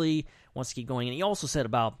really wants to keep going. And he also said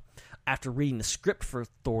about, after reading the script for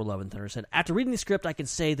Thor Love and Thunder, said, after reading the script, I can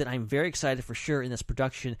say that I'm very excited for sure in this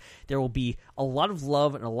production. There will be a lot of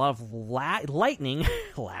love and a lot of lightning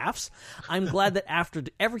laughs. I'm glad that after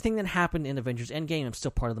everything that happened in Avengers Endgame, I'm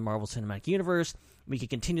still part of the Marvel Cinematic Universe. We can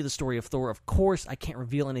continue the story of Thor. Of course, I can't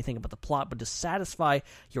reveal anything about the plot, but to satisfy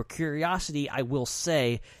your curiosity, I will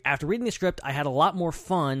say, after reading the script, I had a lot more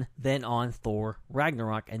fun than on Thor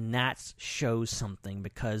Ragnarok, and that shows something,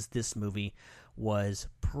 because this movie was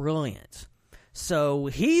brilliant. So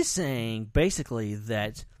he's saying, basically,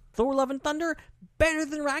 that Thor Love and Thunder, better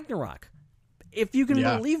than Ragnarok. If you can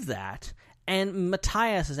believe that. And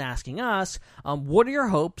Matthias is asking us, what are your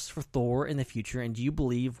hopes for Thor in the future, and do you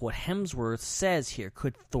believe what Hemsworth says here?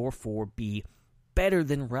 Could Thor 4 be better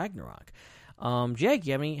than Ragnarok? Jake,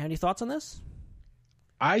 you have any thoughts on this?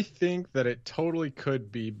 I think that it totally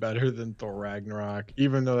could be better than Thor Ragnarok,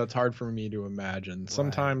 even though that's hard for me to imagine. Right.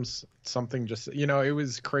 Sometimes something just, it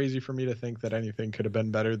was crazy for me to think that anything could have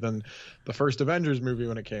been better than the first Avengers movie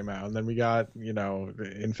when it came out. And then we got,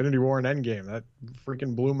 Infinity War and Endgame. That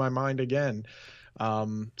freaking blew my mind again.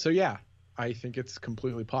 So yeah, I think it's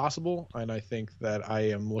completely possible. And I think that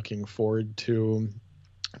I am looking forward to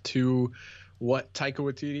what Taika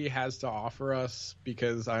Waititi has to offer us,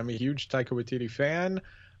 because I'm a huge Taika Waititi fan.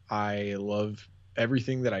 I love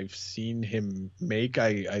everything that I've seen him make.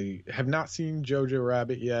 I have not seen Jojo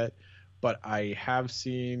Rabbit yet, but I have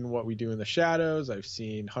seen What We Do in the Shadows. I've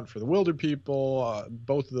seen Hunt for the Wilder People.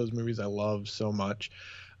 Both of those movies I love so much.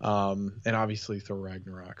 And obviously Thor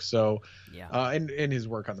Ragnarok. So, and his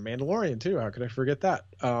work on The Mandalorian too. How could I forget that?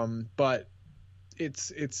 But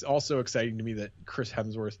it's also exciting to me that Chris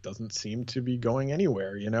Hemsworth doesn't seem to be going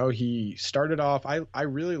anywhere. He started off, I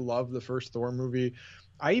really love the first Thor movie.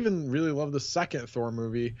 I even really love the second Thor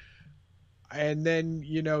movie. And then,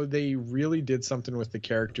 they really did something with the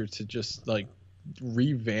character to just like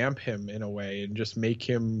revamp him in a way and just make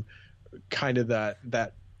him kind of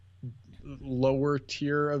that lower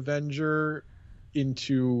tier Avenger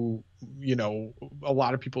into a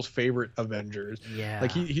lot of people's favorite Avengers. Yeah.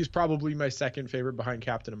 Like he's probably my second favorite behind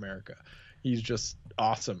Captain America. He's just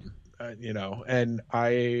awesome. And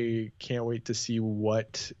I can't wait to see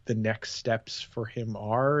what the next steps for him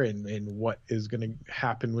are and what is going to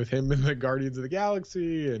happen with him in the Guardians of the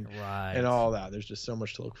Galaxy and all that. There's just so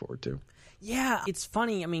much to look forward to. Yeah, it's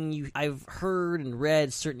funny. I mean, I've heard and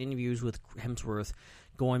read certain interviews with Hemsworth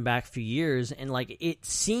going back a few years, and like it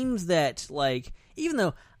seems that like even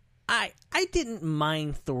though I didn't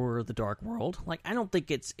mind Thor: The Dark World, like I don't think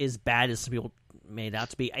it's as bad as some people made it out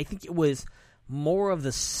to be. I think it was more of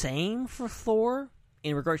the same for Thor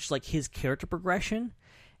in regards to like his character progression,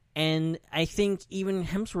 and I think even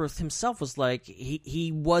Hemsworth himself was like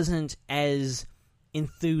he wasn't as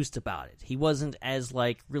enthused about it. He wasn't as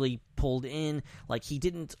like really pulled in. Like he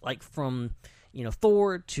didn't like from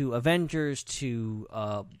Thor to Avengers to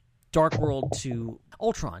Dark World to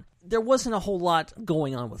Ultron. There wasn't a whole lot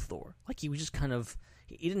going on with Thor. Like he was just kind of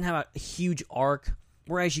he didn't have a huge arc.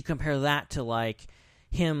 Whereas you compare that to like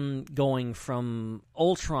him going from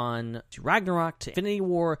Ultron to Ragnarok to Infinity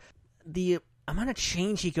War, the amount of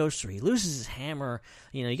change he goes through. He loses his hammer,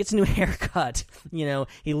 he gets a new haircut,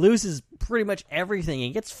 he loses pretty much everything.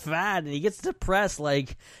 He gets fat and he gets depressed.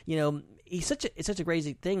 Like, it's such a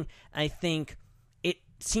crazy thing. I think it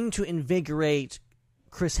seemed to invigorate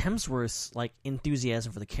Chris Hemsworth's like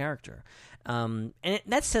enthusiasm for the character.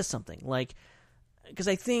 That says something, like, because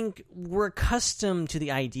I think we're accustomed to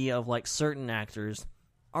the idea of like certain actors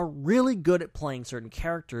are really good at playing certain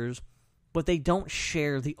characters, but they don't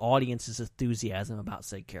share the audience's enthusiasm about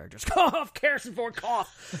said characters. Cough, Harrison Ford,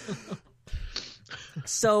 cough.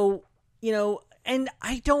 So, and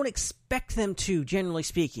I don't expect them to, generally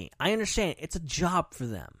speaking. I understand it's a job for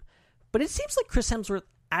them. But it seems like Chris Hemsworth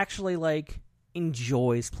actually, like,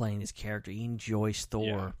 enjoys playing his character. He enjoys Thor.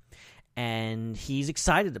 Yeah. And he's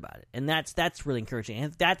excited about it. And that's really encouraging.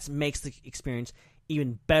 And that makes the experience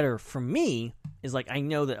even better for me, is like I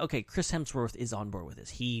know that, okay, Chris Hemsworth is on board with this.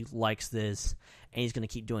 He likes this, and he's going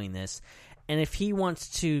to keep doing this. And if he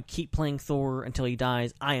wants to keep playing Thor until he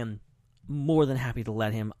dies, I am more than happy to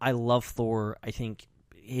let him. I love Thor. I think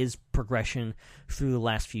his progression through the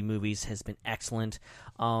last few movies has been excellent.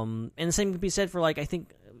 And the same can be said for, like, I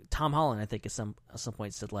think Tom Holland, at some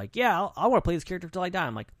point said, like, yeah, I want to play this character until I die.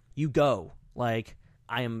 I'm like, you go. Like,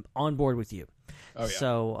 I am on board with you. Oh, yeah.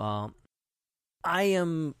 So, I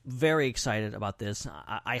am very excited about this.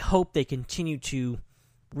 I hope they continue to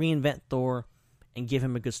reinvent Thor and give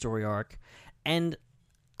him a good story arc. And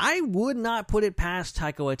I would not put it past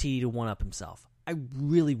Taika Waititi to one-up himself. I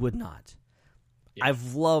really would not. Yeah.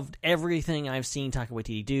 I've loved everything I've seen Taika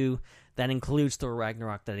Waititi do. That includes Thor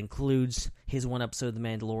Ragnarok. That includes his one episode of The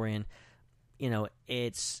Mandalorian. I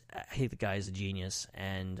think the guy is a genius,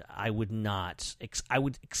 and I would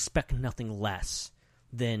expect nothing less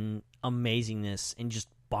than amazingness and just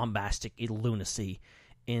bombastic lunacy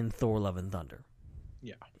in Thor: Love and Thunder.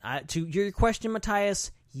 Yeah. To your question,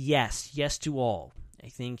 Matthias, yes to all. I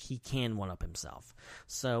think he can one-up himself.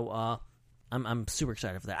 So I'm super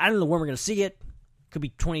excited for that. I don't know when we're going to see it. Could be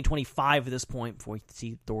 2025 at this point before we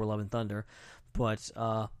see Thor: Love and Thunder, but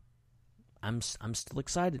I'm still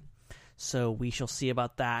excited. So we shall see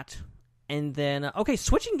about that. And then,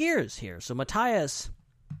 switching gears here. So Matthias,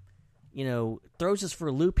 throws us for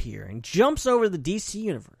a loop here and jumps over the DC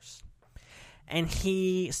universe. And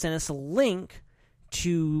he sent us a link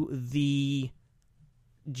to the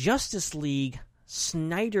Justice League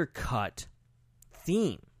Snyder Cut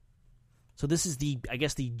theme. So this is the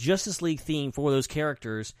Justice League theme for those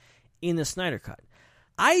characters in the Snyder Cut.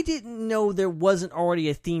 I didn't know there wasn't already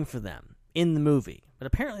a theme for them in the movie, but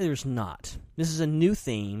apparently there's not. This is a new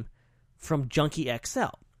theme from Junkie XL. Yeah.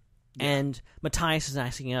 And Matthias is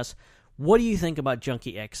asking us, what do you think about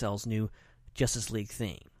Junkie XL's new Justice League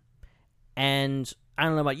theme? And I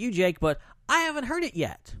don't know about you, Jake, but I haven't heard it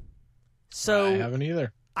yet. So I haven't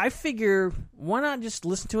either. I figure, why not just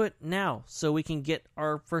listen to it now so we can get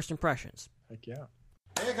our first impressions? Heck yeah.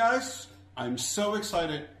 Hey guys, I'm so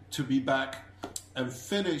excited to be back and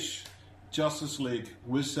finish Justice League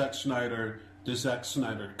with Zack Snyder, the Zack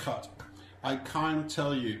Snyder Cut. I can't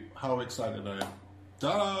tell you how excited I am.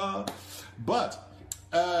 Ta-da! But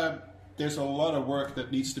there's a lot of work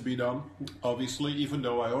that needs to be done, obviously, even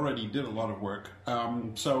though I already did a lot of work.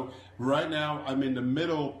 So right now I'm in the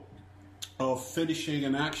middle of finishing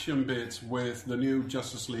an action bit with the new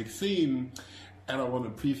Justice League theme, and I want to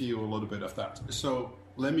preview a little bit of that. So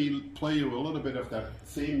let me play you a little bit of that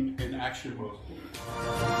theme in action mode.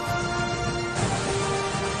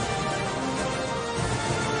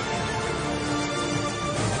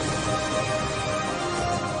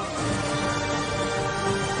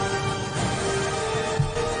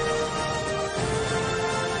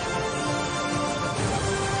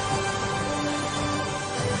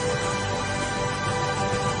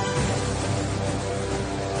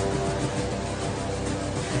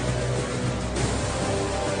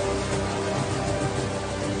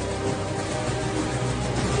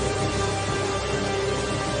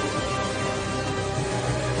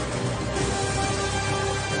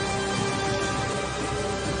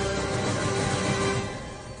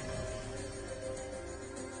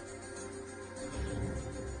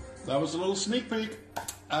 was a little sneak peek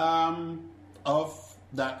of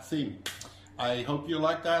that theme. I hope you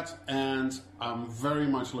like that, and I'm very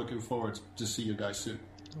much looking forward to see you guys soon.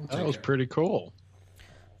 That was pretty cool.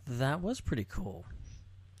 That was pretty cool.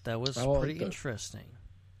 That was pretty interesting.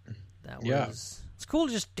 That was... It's cool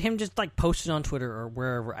just him just like posting on Twitter or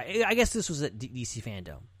wherever. I guess this was at DC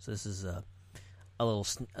Fandom, so this is a little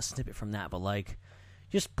snippet from that. But like,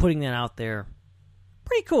 just putting that out there,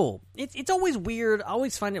 pretty cool. It's always weird. I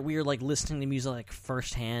always find it weird like listening to music like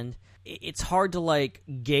firsthand. It's hard to like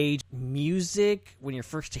gauge music when you're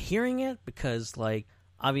first hearing it because like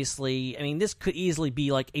obviously, I mean, this could easily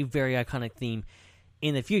be like a very iconic theme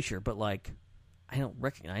in the future, but like I don't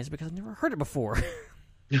recognize it because I've never heard it before.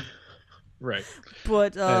 Right.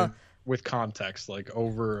 But and with context, like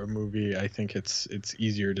over a movie, I think it's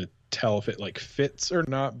easier to tell if it like fits or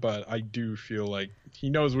not, but I do feel like he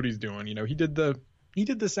knows what he's doing. You know, he did the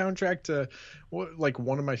soundtrack to like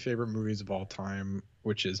one of my favorite movies of all time,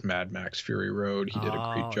 which is Mad Max Fury Road. He did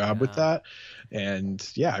a great job with that. And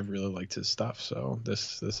yeah, I really liked his stuff. So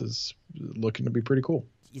this is looking to be pretty cool.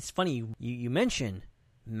 It's funny you mention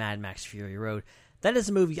Mad Max Fury Road. That is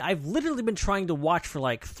a movie I've literally been trying to watch for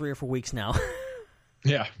like 3 or 4 weeks now.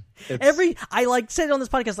 Yeah. I like said it on this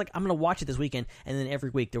podcast, like I'm going to watch it this weekend. And then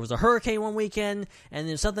every week there was a hurricane one weekend and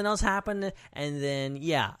then something else happened. And then,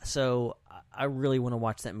 yeah, so I really want to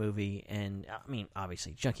watch that movie. And I mean,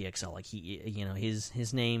 obviously Junkie XL, like he, you know,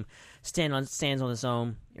 his name stands on its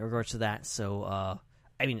own in regards to that. So,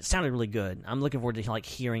 I mean, it sounded really good. I'm looking forward to like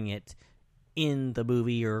hearing it in the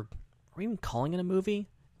movie or even calling it a movie,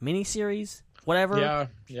 miniseries. Whatever.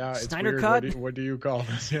 Yeah. Snyder it's Cut. What do you call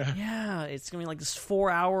this? Yeah. Yeah, it's gonna be like this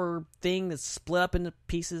 4-hour thing that's split up into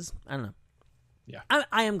pieces. I don't know. Yeah.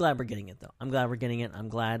 I am glad we're getting it though. I'm glad we're getting it. I'm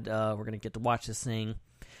glad we're gonna get to watch this thing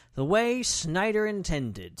the way Snyder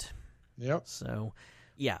intended. Yep. So,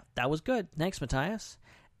 yeah, that was good. Thanks, Matthias.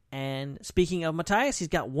 And speaking of Matthias, he's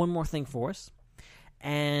got one more thing for us,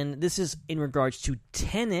 and this is in regards to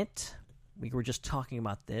Tenet. We were just talking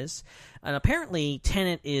about this. And apparently,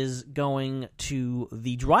 Tenet is going to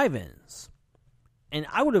the drive-ins. And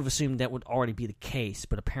I would have assumed that would already be the case,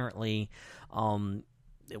 but apparently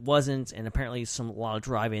it wasn't. And apparently a lot of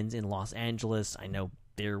drive-ins in Los Angeles. I know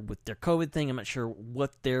they're with their COVID thing. I'm not sure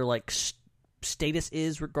what their like status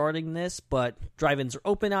is regarding this, but drive-ins are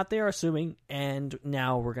open out there, assuming. And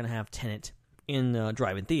now we're going to have Tenet in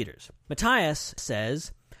drive-in theaters. Matthias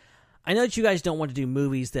says, I know that you guys don't want to do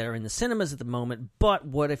movies that are in the cinemas at the moment, but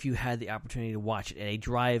what if you had the opportunity to watch it at a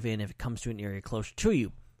drive-in if it comes to an area closer to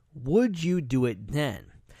you? Would you do it then?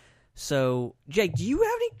 So, Jake, do you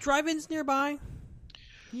have any drive-ins nearby?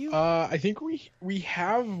 I think we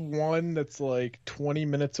have one that's like 20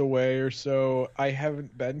 minutes away or so. I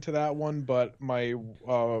haven't been to that one, but my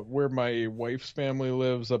where my wife's family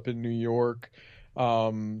lives up in New York,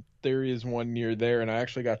 there is one near there, and I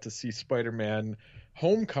actually got to see Spider-Man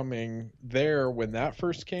Homecoming there when that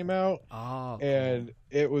first came out. And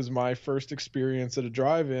it was my first experience at a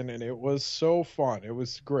drive-in, and it was so fun. It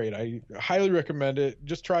was great. I highly recommend it.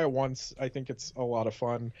 Just try it once. I think it's a lot of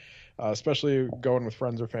fun, especially going with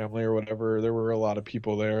friends or family or whatever. There were a lot of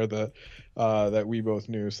people there that we both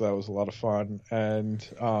knew, so that was a lot of fun. And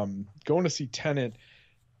going to see Tenet,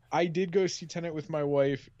 I did go see Tenet with my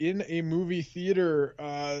wife in a movie theater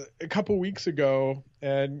a couple weeks ago,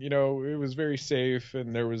 and you know it was very safe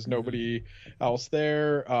and there was nobody else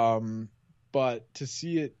there. But to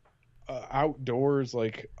see it outdoors,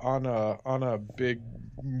 like on a big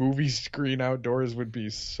movie screen outdoors, would be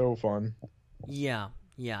so fun. Yeah,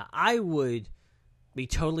 I would be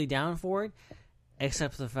totally down for it,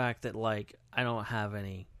 except for the fact that like I don't have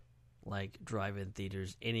any like drive-in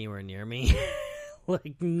theaters anywhere near me.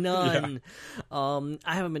 Like none. Yeah.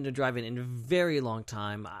 I haven't been to drive-in in a very long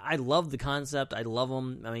time. I love the concept. I love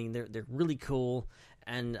them. I mean, they're really cool,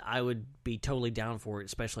 and I would be totally down for it,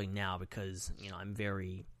 especially now because you know I'm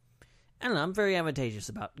very advantageous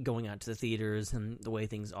about going out to the theaters and the way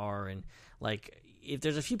things are, and like if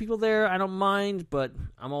there's a few people there, I don't mind, but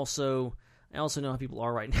I also know how people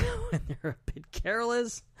are right now, and they're a bit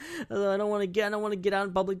careless. I don't want to get out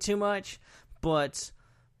in public too much, but.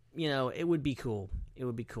 You know, it would be cool. It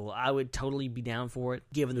would be cool. I would totally be down for it,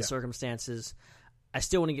 given the circumstances. I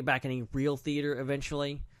still want to get back in a real theater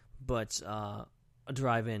eventually, but a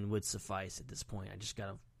drive-in would suffice at this point. I just got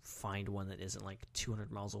to find one that isn't like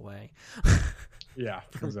 200 miles away. Yeah,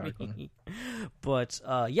 exactly. But,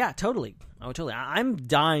 yeah, totally. I would totally. I'm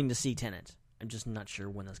dying to see Tenet. I'm just not sure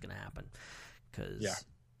when that's going to happen because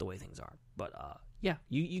the way things are. But, yeah,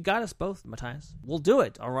 you got us both, Matthias. We'll do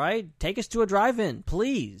it, all right? Take us to a drive-in,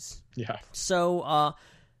 please. Yeah. So,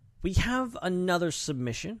 we have another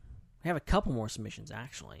submission We have a couple more submissions,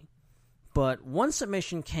 actually. But one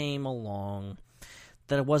submission came along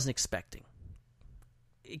that I wasn't expecting.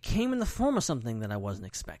 It came in the form of something that I wasn't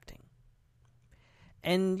expecting.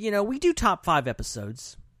 And, we do top 5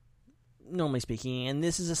 episodes, normally speaking, and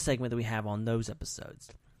this is a segment that we have on those episodes.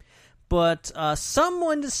 But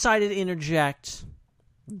someone decided to interject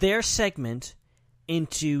their segment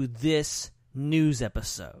into this news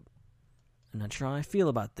episode. I'm not sure how I feel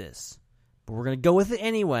about this, but we're going to go with it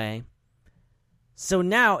anyway. So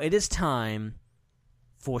now it is time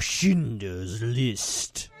for Schindler's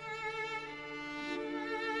List.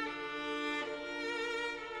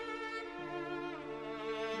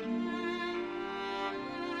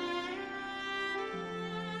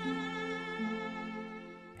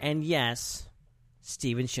 And yes,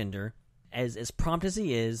 Steven Schindler, as prompt as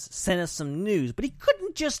he is, sent us some news, but he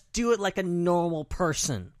couldn't just do it like a normal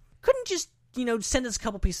person. Couldn't just, send us a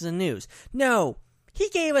couple pieces of news. No, he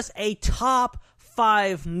gave us a top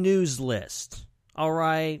 5 news list. All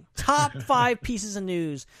right? Top 5 pieces of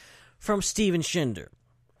news from Steven Schindler.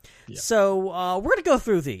 Yeah. So we're going to go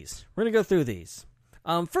through these.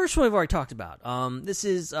 First one we've already talked about. This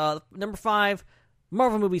is number 5,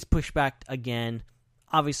 Marvel movies pushed back again.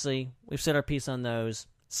 Obviously, we've said our piece on those.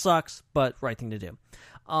 Sucks, but right thing to do.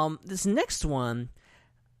 This next one,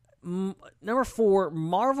 number 4,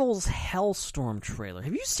 Marvel's Hellstorm trailer.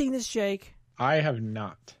 Have you seen this, Jake? I have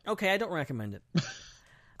not. Okay, I don't recommend it.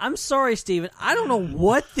 I'm sorry, Steven. I don't know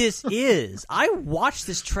what this is. I watched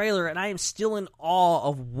this trailer, and I am still in awe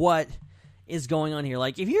of what is going on here.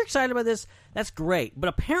 Like, if you're excited about this, that's great. But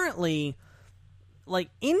apparently, like,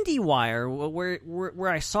 IndieWire, where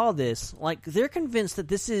I saw this, like, they're convinced that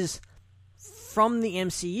this is from the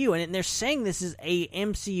MCU, and they're saying this is a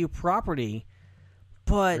MCU property,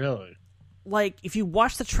 but really, like, if you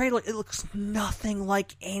watch the trailer, it looks nothing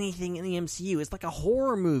like anything in the MCU. It's like a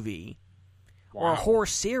horror movie or a horror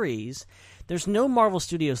series. There's no Marvel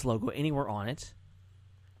Studios logo anywhere on it,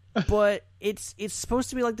 but it's supposed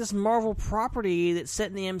to be like this Marvel property that's set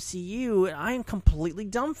in the MCU, and I am completely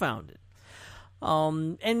dumbfounded.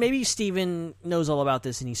 And maybe Steven knows all about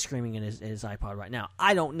this and he's screaming in his iPod right now.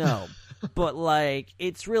 I don't know. But, like,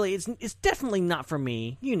 it's definitely not for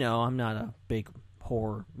me. I'm not a big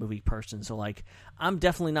horror movie person, so, like, I'm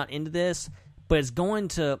definitely not into this. But it's going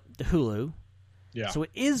to Hulu. Yeah. So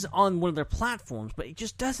it is on one of their platforms, but it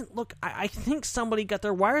just doesn't look... I think somebody got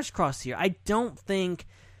their wires crossed here. I don't think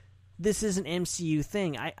this is an MCU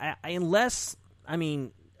thing. Unless...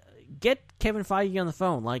 get Kevin Feige on the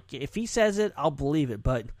phone. Like, if he says it, I'll believe it,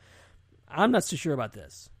 but I'm not so sure about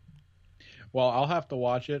this. Well, I'll have to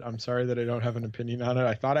watch it. I'm sorry that I don't have an opinion on it.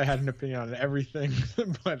 I thought I had an opinion on everything,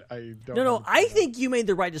 but I don't. No, I think you made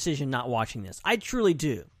the right decision not watching this. I truly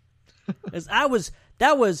do. That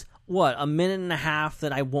was, what, a minute and a half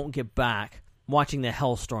that I won't get back watching the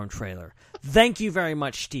Hellstorm trailer. Thank you very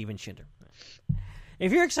much, Steven Schindler.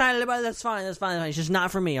 If you're excited about it, that's fine. It's just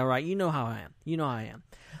not for me, all right? You know how I am.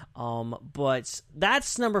 But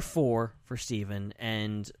that's number 4 for Steven,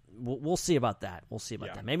 and we'll see about that.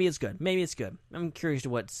 That. Maybe it's good. I'm curious to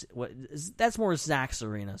what that's more Zach's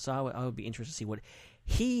arena, so I would be interested to see what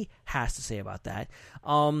he has to say about that.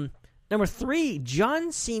 Number 3,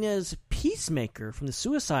 John Cena's Peacemaker from the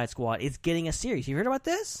Suicide Squad is getting a series. You heard about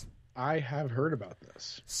this? I have heard about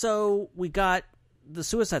this. So we got the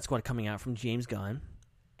Suicide Squad coming out from James Gunn.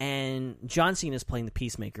 And John Cena is playing the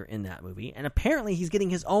Peacemaker in that movie. And apparently he's getting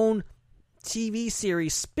his own TV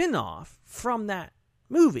series spin-off from that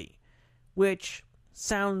movie, which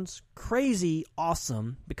sounds crazy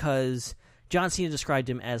awesome because John Cena described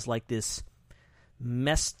him as like this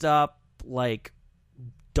messed up, like,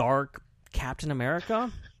 dark Captain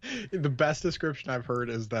America. The best description I've heard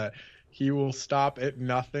is that he will stop at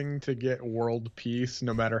nothing to world peace,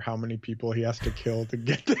 no matter how many people he has to kill to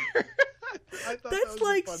get there. That's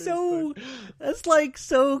like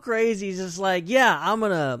so crazy. He's just like, yeah, I'm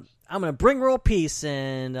gonna bring world peace,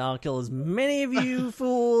 and I'll kill as many of you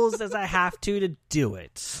fools as I have to do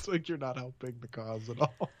it. It's like you're not helping the cause at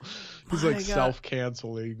all. He's like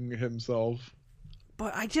self-canceling himself.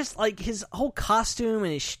 But I just like his whole costume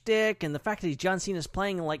and his shtick, and the fact that he's John Cena's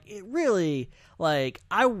playing, like, it really, like,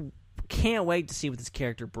 I can't wait to see what this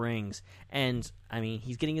character brings. And I mean,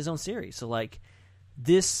 he's getting his own series, so like,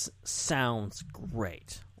 this sounds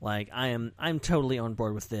great. Like, I'm totally on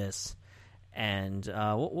board with this, and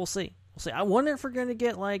we'll see. I wonder if we're going to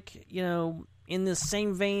get, like, in the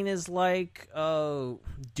same vein as, like,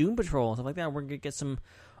 Doom Patrol and stuff like that. We're going to get some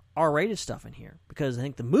R-rated stuff in here, because I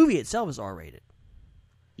think the movie itself is R-rated.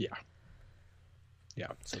 Yeah.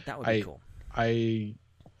 So that would be cool.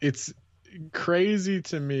 It's crazy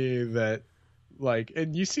to me that, like,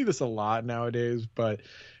 and you see this a lot nowadays, but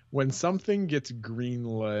when something gets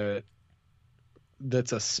greenlit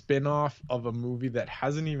that's a spin-off of a movie that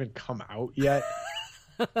hasn't even come out yet,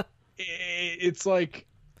 it's like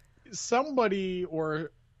somebody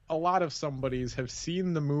or a lot of somebodies have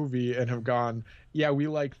seen the movie and have gone, yeah, we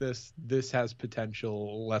like this. This has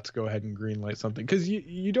potential. Let's go ahead and greenlight something. Because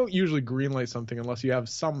you don't usually greenlight something unless you have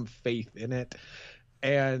some faith in it.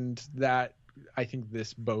 And that, I think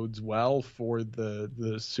this bodes well for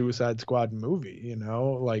the Suicide Squad movie, you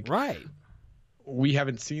know? Like, right. We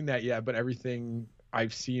haven't seen that yet, but everything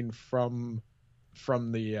I've seen from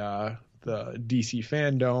the DC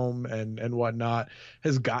fandom and whatnot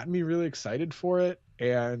has gotten me really excited for it.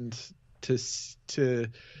 And to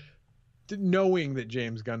knowing that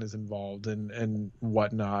James Gunn is involved and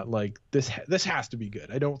whatnot, like this has to be good.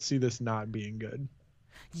 I don't see this not being good.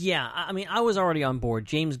 Yeah, I mean, I was already on board.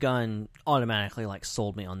 James Gunn automatically like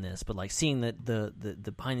sold me on this, but like seeing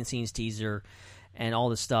the behind the scenes teaser and all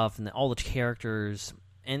this stuff and all the characters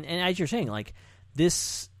and as you're saying, like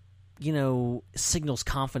this, you know, signals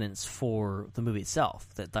confidence for the movie itself.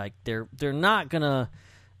 That like they're not gonna,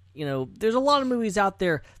 you know, there's a lot of movies out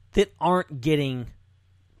there that aren't getting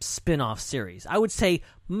spin-off series. I would say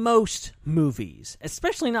most movies,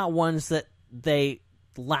 especially not ones that they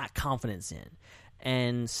lack confidence in.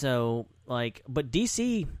 And so, like, but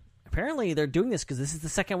DC, apparently they're doing this because this is the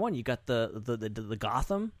second one. You got the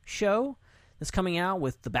Gotham show that's coming out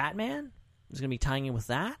with the Batman. It's going to be tying in with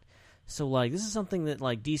that. So, like, this is something that,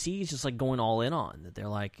 like, DC is just, like, going all in on. That they're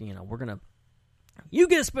like, you know, we're going to, you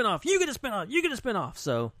get a spinoff, you get a spinoff, you get a spinoff.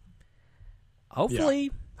 So,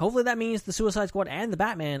 hopefully that means the Suicide Squad and the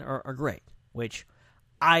Batman are great, which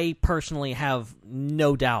I personally have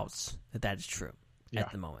no doubts that is true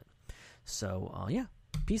at the moment. So, yeah,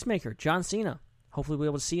 Peacemaker, John Cena. Hopefully we'll be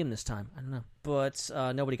able to see him this time. I don't know. But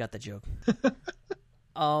nobody got that joke.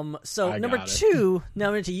 So number two,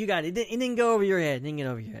 you got it. It didn't go over your head.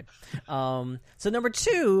 So number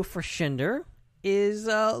two for Shinder is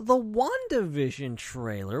the WandaVision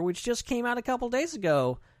trailer, which just came out a couple days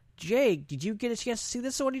ago. Jake, did you get a chance to see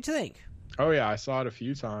this? So what do you think? Oh, yeah, I saw it a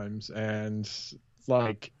few times. And,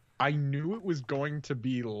 like, I knew it was going to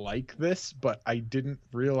be like this, but I didn't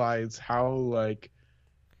realize how, like,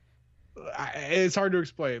 it's hard to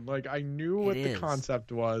explain. Like, I knew what the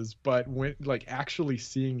concept was, but when, like, actually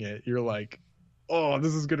seeing it, you're like, oh,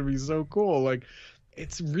 this is going to be so cool. Like,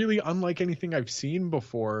 it's really unlike anything I've seen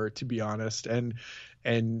before, to be honest. And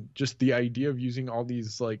just the idea of using all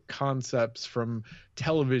these, like, concepts from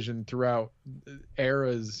television throughout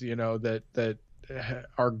eras, you know, that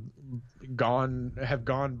have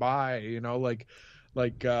gone by, you know, like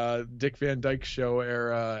Dick Van Dyke Show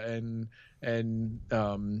era and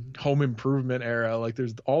Home Improvement era. Like,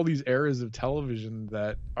 there's all these eras of television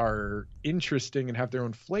that are interesting and have their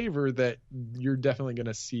own flavor that you're definitely going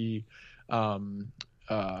to see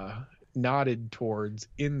nodded towards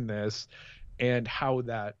in this, and how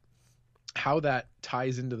that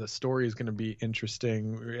ties into the story is going to be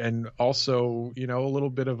interesting. And also, you know, a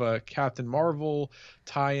little bit of a Captain Marvel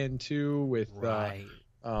tie-in too with right.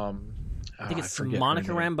 I think it's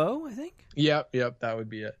Monica Rambeau, I think. Yep, that would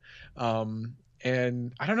be it.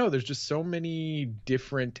 And I don't know, there's just so many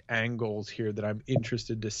different angles here that I'm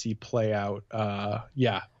interested to see play out.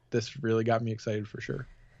 Yeah, this really got me excited for sure.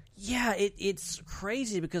 Yeah, it's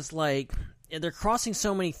crazy because, like, they're crossing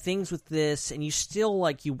so many things with this, and you still,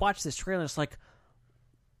 like, you watch this trailer and it's like,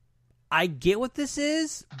 I get what this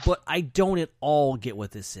is, but I don't at all get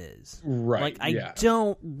what this is. Right. Like, I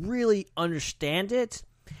don't really understand it,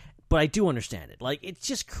 but I do understand it. Like, it's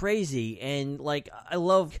just crazy. And, like, I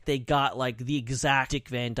love they got, like, the exact Dick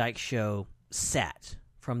Van Dyke Show set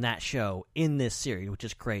from that show in this series, which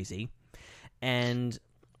is crazy. And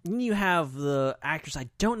then you have the actress, I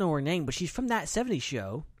don't know her name, but she's from that 70s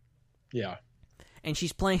show. Yeah. And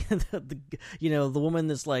she's playing the woman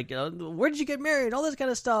that's like, where did you get married? All this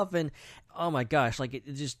kind of stuff. And oh my gosh, like it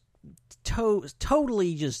just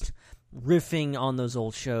totally just riffing on those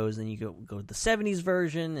old shows. And you go to the 70s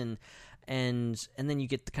version and then you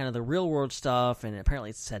get the kind of the real world stuff. And apparently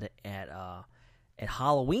it's set at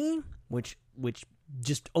Halloween, which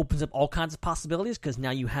just opens up all kinds of possibilities, because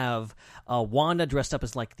now you have Wanda dressed up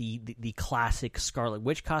as like the classic Scarlet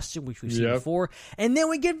Witch costume, which we've seen before, and then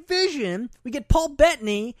we get Vision, we get Paul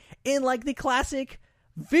Bettany in like the classic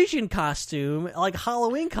Vision costume, like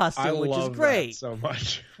Halloween costume, which is great. That so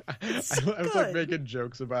much. I was like making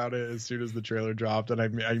jokes about it as soon as the trailer dropped, and I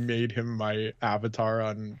made him my avatar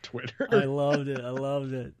on Twitter. I loved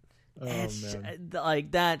it. Oh, man. Like,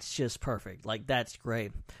 that's just perfect. Like, that's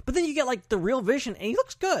great. But then you get, like, the real Vision, and he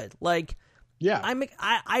looks good. Like, Yeah.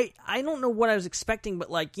 I don't know what I was expecting, but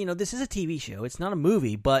like, this is a TV show. It's not a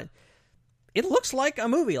movie, but it looks like a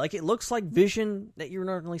movie. Like, it looks like Vision that you're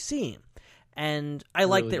normally seeing. And I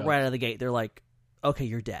like that right out of the gate. They're like, okay,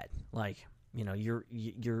 you're dead. Like,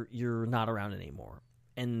 you're not around anymore.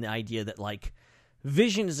 And the idea that like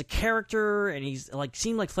Vision is a character and he's like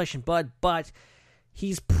seemed like flesh and blood, but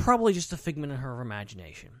he's probably just a figment of her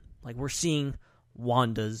imagination. Like, we're seeing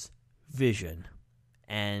Wanda's Vision,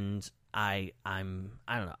 and I don't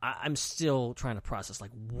know. I'm still trying to process,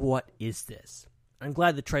 like, what is this? I'm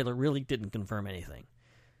glad the trailer really didn't confirm anything.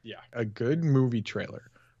 Yeah, a good movie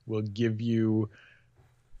trailer will give you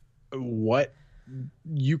what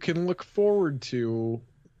you can look forward to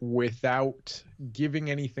without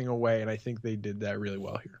giving anything away, and I think they did that really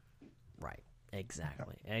well here. Right.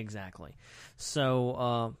 Exactly.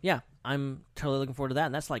 So, yeah, I'm totally looking forward to that,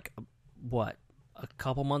 and that's like, what, a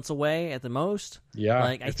couple months away at the most? Yeah,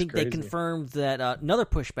 like, I think crazy. They confirmed that another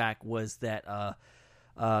pushback was that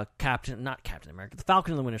not Captain America, the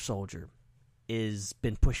Falcon and the Winter Soldier is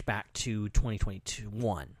been pushed back to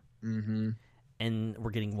 2021. Mm-hmm. And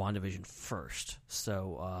we're getting WandaVision first.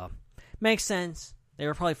 So, makes sense. They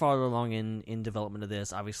were probably farther along in development of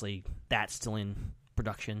this. Obviously, that's still in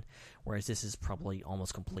production, whereas this is probably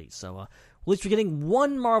almost complete. So, at least we're getting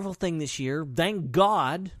one Marvel thing this year. Thank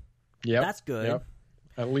God. Yeah, that's good. Yep.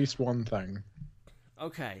 At least one thing.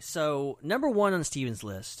 Okay, so number one on Steven's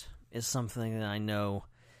list is something that I know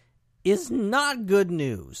is not good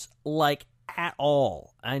news, like at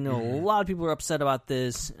all. I know a lot of people are upset about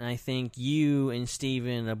this, and I think you and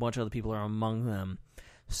Steven and a bunch of other people are among them.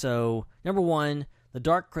 So, number one, The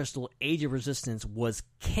Dark Crystal Age of Resistance was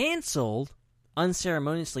canceled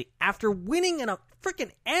unceremoniously after winning a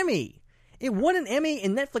freaking Emmy. It won an Emmy,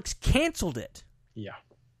 and Netflix canceled it. Yeah.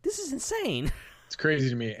 This is insane. It's crazy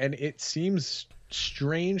to me, and it seems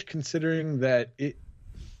strange considering that it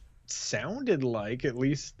sounded like, at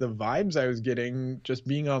least the vibes I was getting just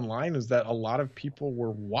being online, is that a lot of people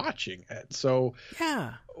were watching it. So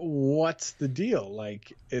yeah, what's the deal?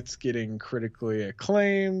 Like, it's getting critically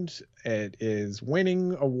acclaimed, it is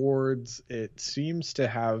winning awards, it seems to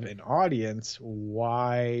have an audience.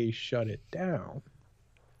 Why shut it down?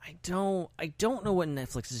 I don't know what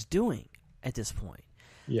Netflix is doing at this point.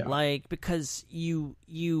 Yeah. Like, because you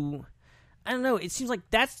I don't know, it seems like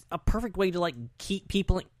that's a perfect way to like keep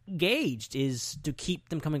people engaged, is to keep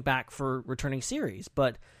them coming back for returning series,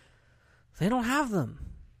 but they don't have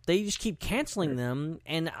them. They just keep canceling them,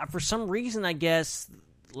 and for some reason, I guess,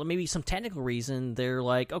 maybe some technical reason, they're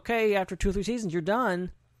like, okay, after 2 or 3 seasons, you're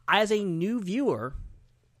done. As a new viewer,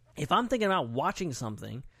 if I'm thinking about watching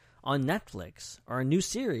something on Netflix or a new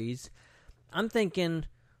series, I'm thinking,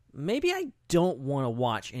 maybe I don't want to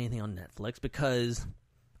watch anything on Netflix because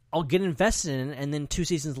I'll get invested in it, and then 2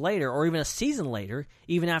 seasons later, or even a season later,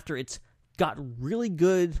 even after it's got really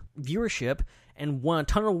good viewership and won a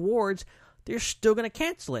ton of awards, they're still going to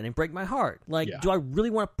cancel it and break my heart. Like, do I really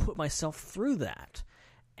want to put myself through that?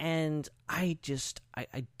 And I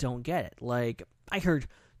don't get it. Like, I heard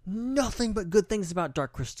nothing but good things about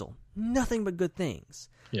Dark Crystal. Nothing but good things.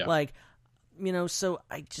 Yeah. Like, so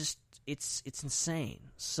I just, it's insane.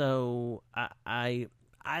 So I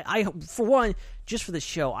for one, just for the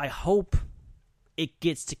show, I hope it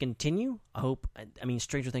gets to continue. I mean,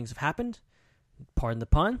 stranger things have happened, pardon the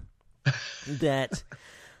pun, that,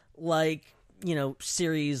 like,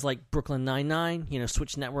 series like Brooklyn Nine-Nine,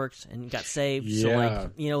 switched networks and got saved. Yeah. So,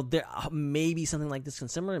 like, there maybe something like this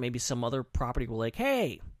similar. Maybe some other property were like,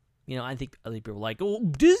 hey, I think other people were like, oh,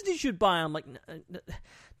 Disney should buy them. Like,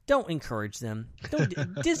 don't encourage them.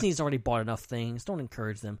 Disney's already bought enough things. Don't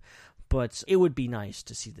encourage them. But it would be nice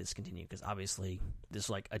to see this continue, because obviously there's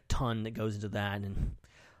like a ton that goes into that, and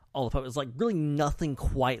all the it's like really nothing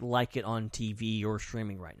quite like it on TV or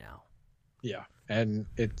streaming right now. Yeah, and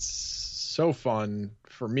it's so fun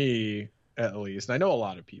for me, at least, and I know a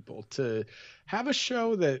lot of people, to have a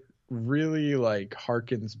show that really like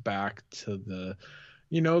harkens back to the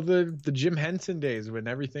Jim Henson days when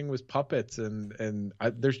everything was puppets, and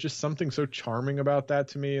there's just something so charming about that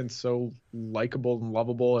to me, and so likable and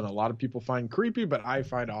lovable, and a lot of people find creepy, but I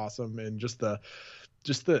find awesome, and just the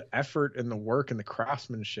effort and the work and the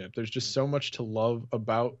craftsmanship. There's just so much to love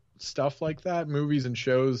about stuff like that, movies and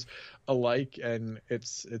shows alike, and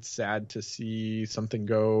it's sad to see something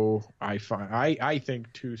go, I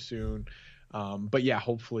think, too soon. But yeah,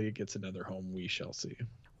 hopefully it gets another home. We shall see.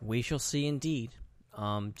 We shall see indeed.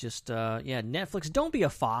 Netflix, don't be a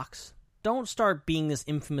Fox. Don't start being this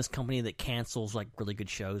infamous company that cancels like really good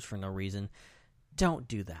shows for no reason. Don't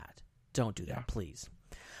do that. Don't do that, please.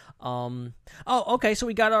 Okay. So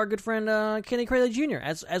we got our good friend Kenny Crayley Jr.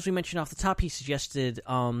 As we mentioned off the top, he suggested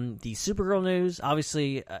the Supergirl news.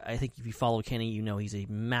 Obviously, I think if you follow Kenny, you know he's a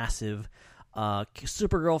massive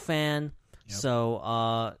Supergirl fan. Yep.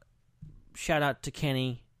 So shout out to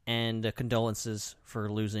Kenny and condolences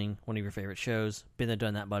for losing one of your favorite shows. Been there,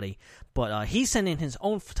 done that, buddy. But he sent in his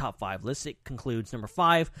own top 5 list. It concludes number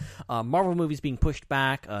 5, Marvel movies being pushed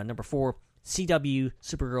back. Number 4, CW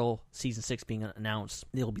Supergirl Season 6 being announced.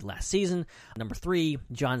 It'll be last season. Number 3,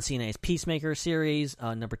 John Cena's Peacemaker series.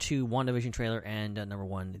 Number 2, WandaVision trailer. And number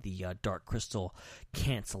 1, the Dark Crystal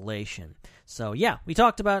cancellation. So, yeah, we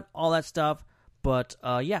talked about all that stuff. But,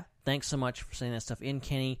 yeah, thanks so much for sending that stuff in,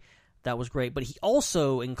 Kenny. That was great. But he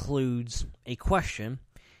also includes a question.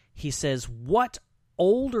 He says, what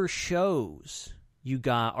older shows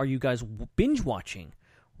are you guys binge watching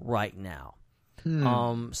right now?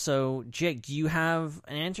 So, Jake, do you have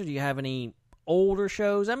an answer? Do you have any older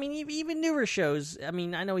shows? I mean, even newer shows. I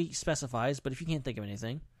mean, I know he specifies, but if you can't think of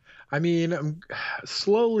anything. I mean, I'm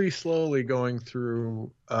slowly going through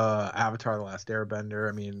Avatar: The Last Airbender.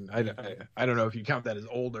 I mean, I don't know if you count that as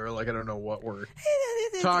older. Like, I don't know what we're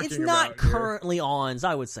talking about. It's not currently on, so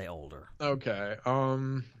I would say older. Okay.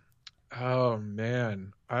 Oh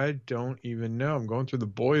man, I don't even know. I'm going through The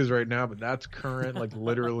Boys right now, but that's current. Like,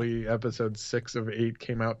 literally, episode 6 of 8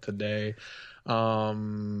 came out today.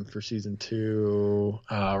 For season 2,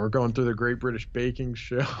 we're going through the Great British Baking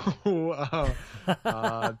Show.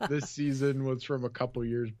 This season was from a couple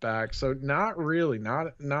years back, so not really,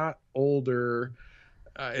 not older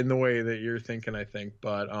in the way that you're thinking, I think.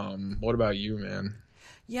 But what about you, man?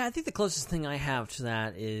 Yeah, I think the closest thing I have to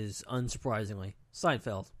that is, unsurprisingly,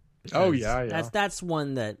 Seinfeld. Oh yeah. That's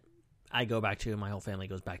one that I go back to, and my whole family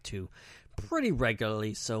goes back to pretty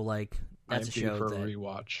regularly. So, like, that's a show for that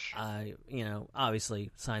rewatch.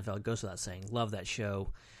 Obviously Seinfeld goes without saying. Love that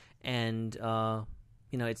show, and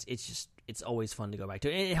it's always fun to go back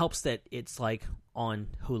to. And it helps that it's like on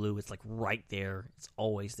Hulu. It's like right there. It's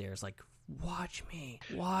always there. It's like, watch me.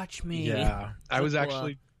 Yeah, I was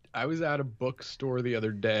at a bookstore the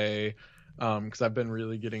other day because I've been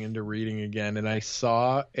really getting into reading again, and I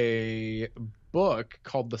saw a book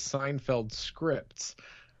called The Seinfeld Scripts.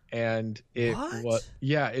 And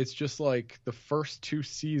it's just like the first 2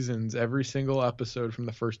 seasons, every single episode from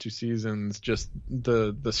the first 2 seasons, just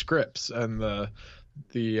the scripts and the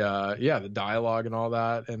dialogue and all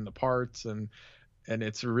that, and the parts, and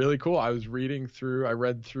it's really cool. I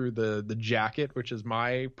read through the jacket, which is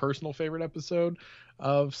my personal favorite episode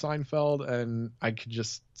of Seinfeld, and I could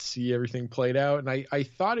just see everything played out. And I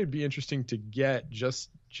thought it'd be interesting to get just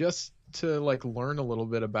to like learn a little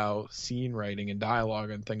bit about scene writing and dialogue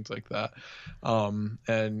and things like that.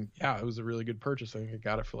 And yeah, it was a really good purchase. I think I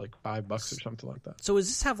got it for like $5 or something like that. So does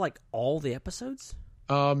this have like all the episodes?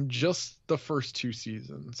 Just the first 2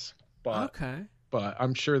 seasons. But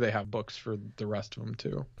I'm sure they have books for the rest of them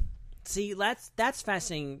too. See, that's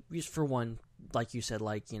fascinating. Just for one, like you said,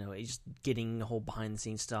 like, just getting the whole behind the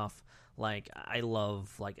scenes stuff. Like, I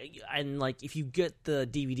love if you get the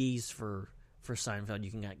DVDs for Seinfeld,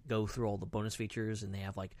 you can go through all the bonus features, and they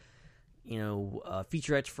have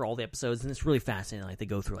featurettes for all the episodes, and it's really fascinating. Like, they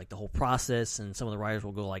go through like the whole process, and some of the writers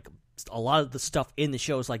will go like a lot of the stuff in the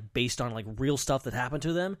show is like based on like real stuff that happened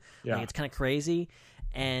to them. Yeah, like, it's kind of crazy,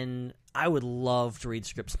 and I would love to read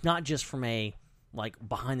scripts, not just from a like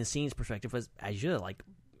behind the scenes perspective, but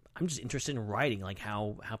I'm just interested in writing, like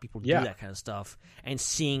how people do that kind of stuff, and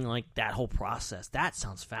seeing like that whole process. That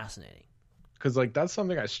sounds fascinating. Because like that's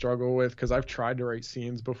something I struggle with, because I've tried to write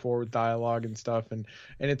scenes before with dialogue and stuff, and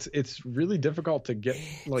it's really difficult to get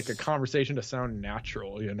like a conversation to sound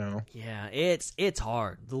natural, Yeah, it's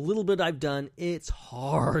hard. The little bit I've done, it's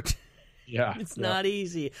hard. Yeah, it's not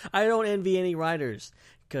easy. I don't envy any writers,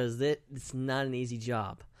 because it's not an easy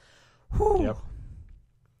job. Whew. Yep.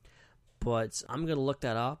 But I'm gonna look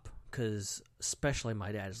that up, because especially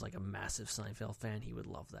my dad is like a massive Seinfeld fan. He would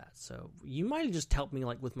love that. So you might have just helped me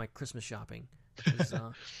like with my Christmas shopping.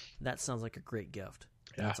 That sounds like a great gift.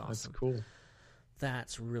 That's awesome. That's cool.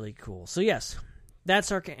 That's really cool. So yes,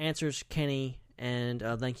 that's our answers, Kenny. And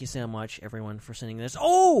thank you so much, everyone, for sending this.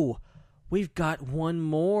 Oh, we've got one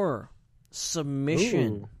more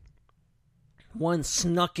submission. Ooh. One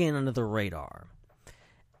snuck in under the radar.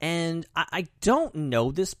 And I don't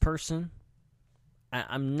know this person.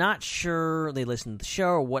 I'm not sure they listened to the show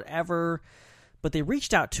or whatever, but they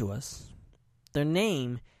reached out to us. Their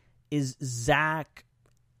name is Zach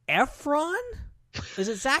Efron? Is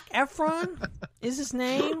it Zach Efron? Is his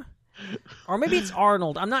name? Or maybe it's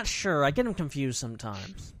Arnold. I'm not sure. I get him confused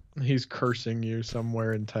sometimes. He's cursing you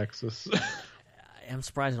somewhere in Texas. I'm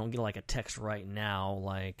surprised I don't get like a text right now,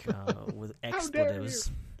 like with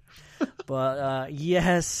expletives. But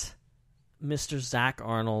yes, Mr. Zach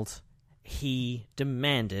Arnold, he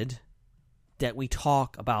demanded that we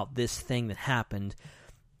talk about this thing that happened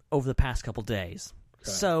over the past couple days.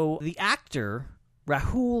 Okay. So the actor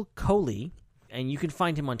Rahul Kohli, and you can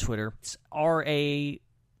find him on Twitter. It's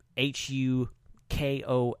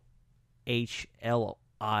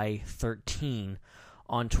RAHUKOHLI13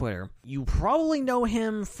 on Twitter. You probably know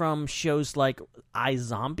him from shows like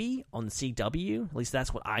iZombie on the CW. At least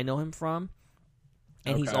that's what I know him from.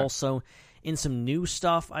 And he's also in some new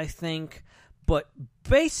stuff, I think. But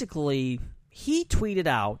basically, he tweeted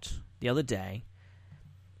out the other day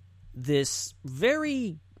this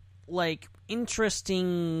very,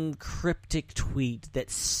 interesting, cryptic tweet that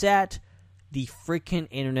set the freaking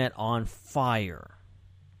internet on fire.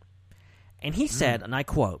 And he said, and I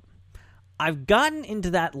quote, "I've gotten into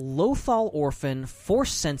that Lothal orphan,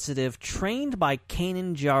 force-sensitive, trained by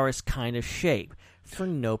Kanan Jarrus kind of shape for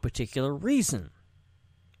no particular reason."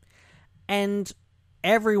 And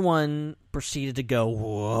everyone proceeded to go,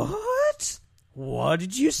 "What? What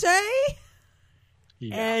did you say?"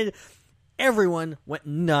 Yeah. And everyone went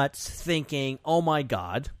nuts thinking, oh my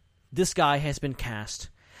god, this guy has been cast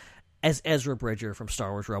as Ezra Bridger from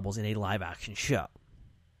Star Wars Rebels in a live-action show.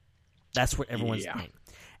 That's what everyone's thinking.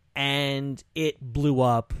 And it blew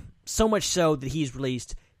up, so much so that he's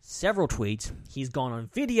released several tweets. He's gone on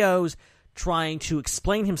videos trying to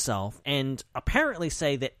explain himself and apparently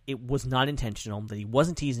say that it was not intentional, that he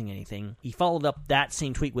wasn't teasing anything. He followed up that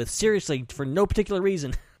same tweet with, seriously, for no particular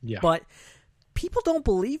reason. Yeah. But people don't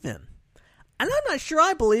believe him. And I'm not sure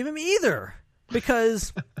I believe him either.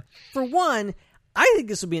 Because, for one, I think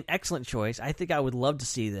this would be an excellent choice. I think I would love to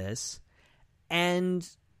see this. And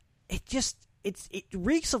it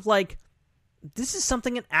reeks of this is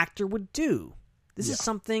something an actor would do. This is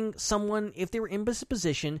something someone, if they were in this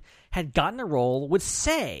position, had gotten a role, would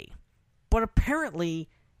say. But apparently,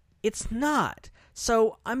 it's not.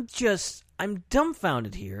 So I'm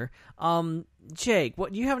dumbfounded here. Jake, do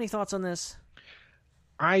you have any thoughts on this?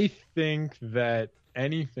 I think that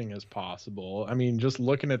anything is possible. I mean, just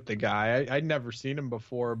looking at the guy, I'd never seen him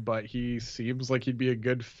before, but he seems like he'd be a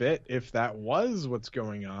good fit if that was what's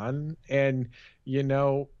going on. And,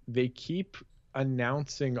 they keep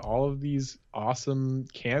announcing all of these awesome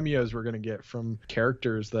cameos we're going to get from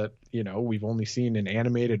characters that, we've only seen in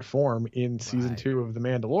animated form in season 2 of The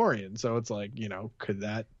Mandalorian. So it's could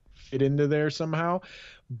that fit into there somehow?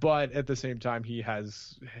 But at the same time, he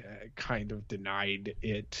has kind of denied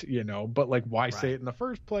it, but why say it in the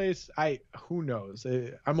first place? Who knows?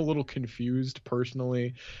 I'm a little confused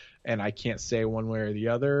personally, and I can't say one way or the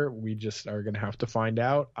other. We just are going to have to find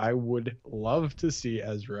out. I would love to see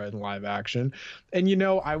Ezra in live action. And,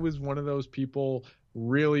 I was one of those people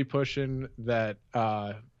really pushing that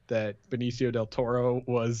Benicio del Toro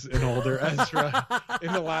was an older Ezra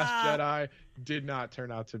in The Last Jedi. Did not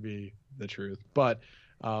turn out to be the truth. But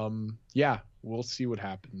we'll see what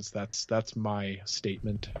happens. That's my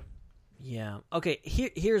statement. Yeah. Okay,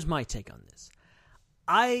 here's my take on this.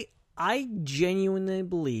 I genuinely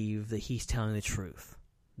believe that he's telling the truth.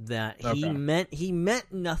 That he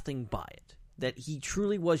meant nothing by it. That he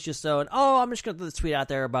truly was just I'm just going to throw this tweet out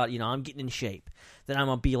there about, I'm getting in shape. That I'm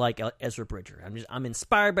going to be like Ezra Bridger. I'm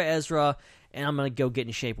inspired by Ezra, and I'm going to go get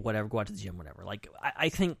in shape or whatever, go out to the gym, whatever. I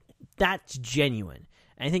think that's genuine.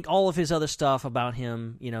 And I think all of his other stuff about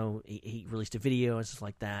him, he released a video and stuff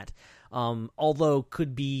like that, although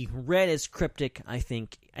could be read as cryptic, I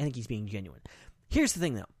think he's being genuine. Here's the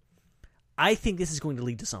thing, though. I think this is going to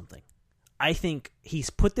lead to something. I think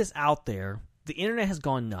he's put this out there. The internet has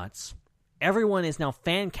gone nuts. Everyone is now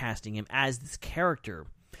fan casting him as this character.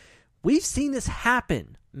 We've seen this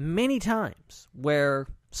happen many times where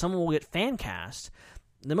someone will get fan cast.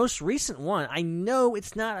 The most recent one, I know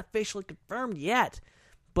it's not officially confirmed yet,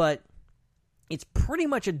 but it's pretty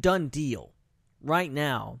much a done deal right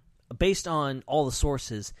now, based on all the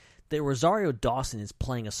sources, that Rosario Dawson is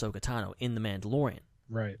playing Ahsoka Tano in The Mandalorian.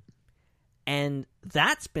 Right. And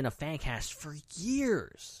that's been a fan cast for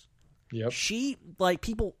years. Yep. She,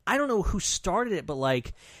 people, I don't know who started it, but,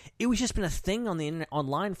 it was just been a thing on the internet,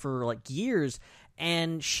 online for, years,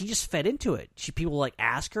 and she just fed into it. People would,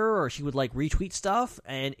 ask her, or she would, retweet stuff,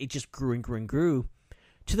 and it just grew and grew and grew,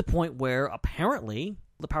 to the point where, apparently,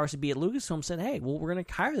 the powers that be at Lucasfilm said, hey, well, we're going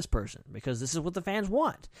to hire this person, because this is what the fans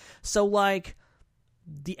want. So,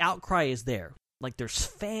 the outcry is there. There's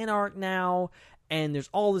fan art now, and there's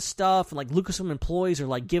all this stuff, and, Lucasfilm employees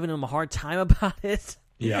are, giving him a hard time about it.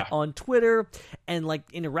 Yeah. On Twitter, and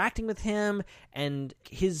interacting with him, and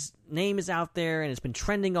his name is out there, and it's been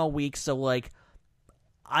trending all week. So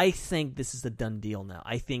I think this is a done deal now.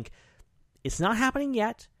 I think it's not happening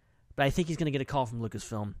yet, but I think he's going to get a call from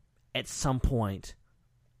Lucasfilm at some point.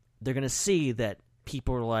 They're going to see that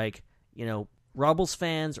people are like, Rebels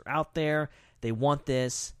fans are out there. They want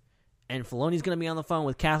this. And Filoni's going to be on the phone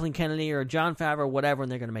with Kathleen Kennedy or Jon Favreau or whatever,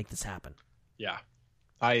 and they're going to make this happen. Yeah.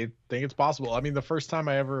 I think it's possible. I mean, the first time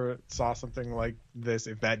I ever saw something like this,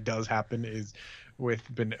 if that does happen, is with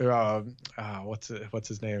what's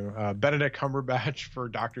his name, Benedict Cumberbatch for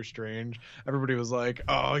Doctor Strange. Everybody was like,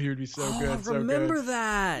 "Oh, he would be so good." I remember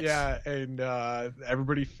that. Yeah, and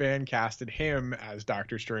everybody fan casted him as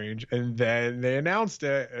Doctor Strange, and then they announced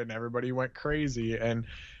it, and everybody went crazy. And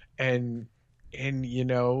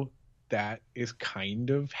that is kind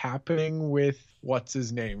of happening with what's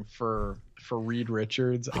his name for Reed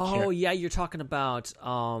Richards. Yeah, you're talking about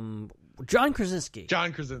John Krasinski.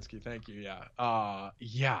 John Krasinski, thank you.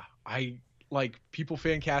 Yeah. I like people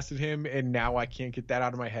fan casted him, and now I can't get that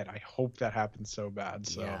out of my head. I hope that happens so bad.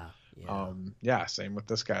 So same with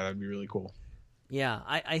this guy. That'd be really cool. Yeah,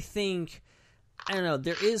 I think, I don't know,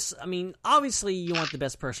 there is, I mean, obviously you want the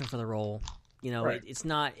best person for the role. Right. It's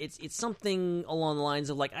not, it's something along the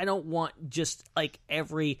lines of, like, I don't want just, like,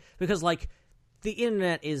 because, like, the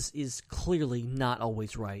internet is clearly not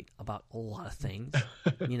always right about a lot of things.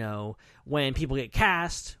 When people get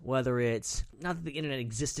cast, whether it's, not that the internet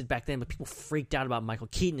existed back then, but people freaked out about Michael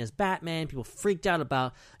Keaton as Batman, people freaked out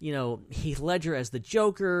about, Heath Ledger as the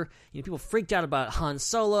Joker, people freaked out about Han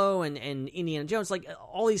Solo and Indiana Jones, like,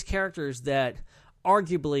 all these characters that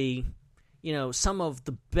arguably, some of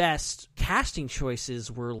the best casting choices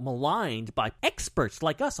were maligned by experts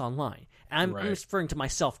like us online. And I'm referring to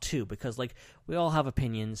myself, too, because, like, we all have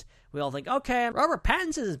opinions. We all think, okay, Robert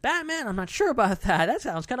Pattinson is Batman. I'm not sure about that. That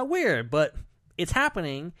sounds kind of weird. But it's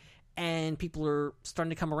happening, and people are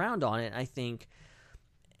starting to come around on it, I think.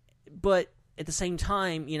 But at the same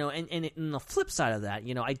time, and the flip side of that,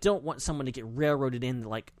 I don't want someone to get railroaded in that,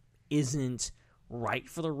 like, isn't right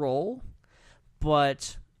for the role.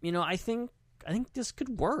 But, I think this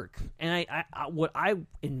could work. And I what I'm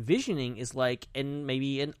envisioning is like, and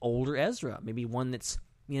maybe an older Ezra, maybe one that's,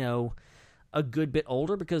 a good bit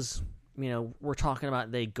older, because, we're talking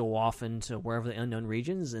about they go off into wherever the unknown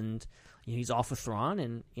regions, and he's off with Thrawn,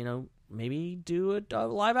 and, maybe do a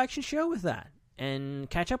live action show with that and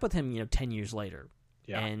catch up with him, 10 years later.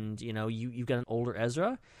 Yeah. And, you've got an older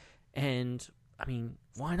Ezra, and, I mean,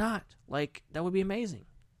 why not? Like, that would be amazing.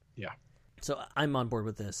 Yeah. So I'm on board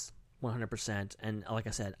with this 100%. And like I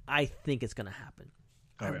said, I think it's going to happen.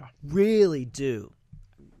 Oh, yeah. Really do.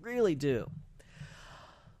 Really do.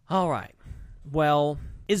 All right. Well,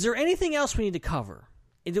 is there anything else we need to cover?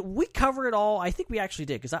 Did we cover it all? I think we actually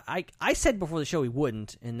did, because I said before the show we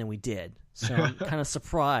wouldn't, and then we did. So I'm kind of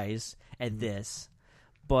surprised at this.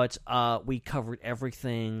 But we covered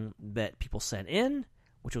everything that people sent in,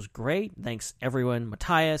 which was great. Thanks, everyone.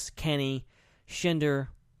 Matthias, Kenny, Shinder.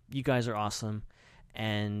 You guys are awesome.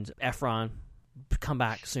 And Efron, come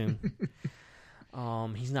back soon.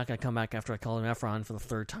 He's not going to come back after I call him Efron for the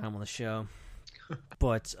third time on the show.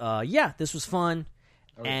 But, this was fun.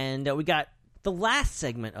 Okay. And we got the last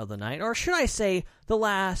segment of the night, or should I say the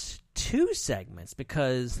last two segments,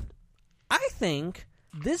 because I think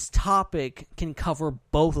this topic can cover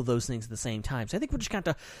both of those things at the same time. So I think we're just going to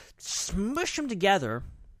have to smush them together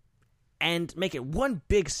and make it one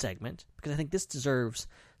big segment, because I think this deserves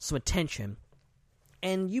some attention.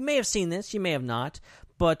 And you may have seen this, you may have not,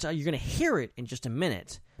 but you're going to hear it in just a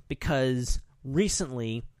minute, because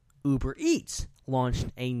recently Uber Eats launched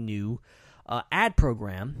a new ad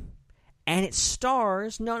program, and it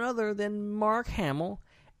stars none other than Mark Hamill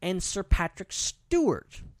and Sir Patrick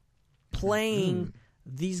Stewart playing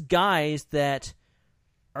these guys that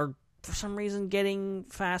are, for some reason, getting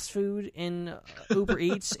fast food in Uber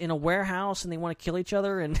Eats in a warehouse, and they want to kill each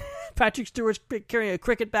other, and Patrick Stewart's carrying a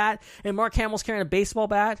cricket bat, and Mark Hamill's carrying a baseball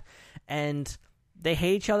bat, and they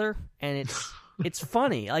hate each other, and it's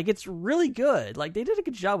funny. Like, it's really good. Like, they did a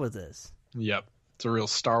good job with this. Yep. It's a real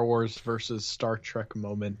Star Wars versus Star Trek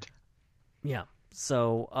moment. Yeah.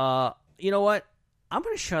 So, you know what? I'm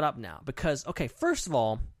going to shut up now, because, okay, first of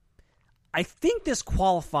all, I think this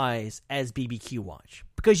qualifies as BBQ Watch,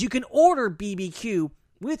 because you can order BBQ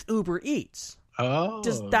with Uber Eats. Oh,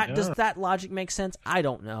 does that logic make sense? I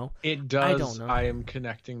don't know. It does. I don't know. I am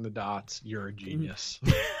connecting the dots. You're a genius.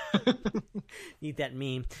 Need that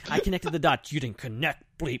meme. I connected the dots. You didn't connect,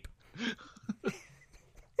 bleep.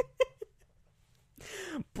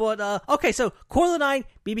 But, okay, so Quarter of the Night,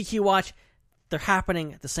 BBQ Watch, they're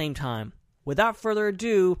happening at the same time. Without further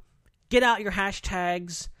ado, get out your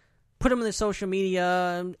hashtags, put them in the social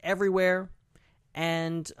media everywhere,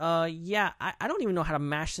 And I don't even know how to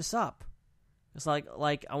mash this up. It's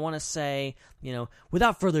like I want to say,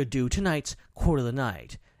 without further ado, tonight's quote of the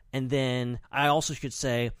night. And then I also should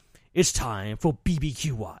say, it's time for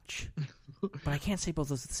BBQ Watch. But I can't say both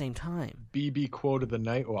those at the same time. BB quote of the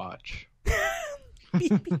night watch.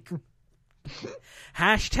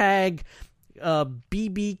 Hashtag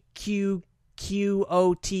BBQQOTN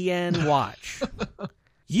watch.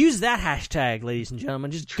 Use that hashtag, ladies and gentlemen.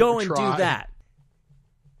 Just go and do that.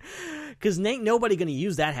 Because ain't nobody going to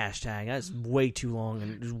use that hashtag. That's way too long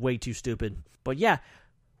and just way too stupid. But yeah,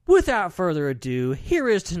 without further ado, here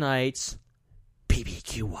is tonight's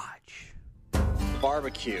BBQ Watch.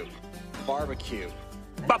 Barbecue. Barbecue.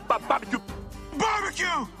 Barbecue.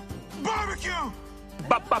 Barbecue. Barbecue.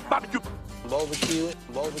 Barbecue. Barbecue it.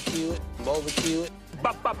 Barbecue it. Barbecue it.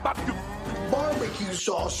 Barbecue. Barbecue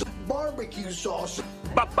sauce. Barbecue sauce.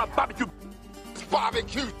 Barbecue.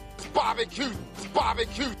 Barbecue. Barbecue.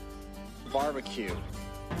 Barbecue. Barbecue.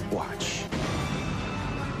 Watch.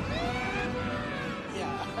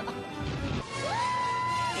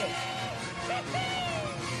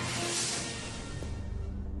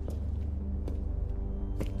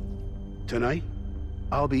 Tonight,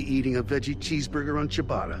 I'll be eating a veggie cheeseburger on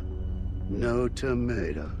ciabatta. No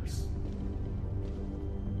tomatoes.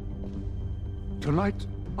 Tonight,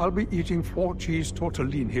 I'll be eating 4-cheese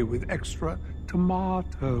tortellini with extra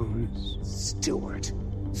tomatoes. Stewart,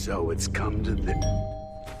 so it's come to this.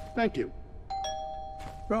 Thank you.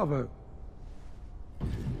 Bravo.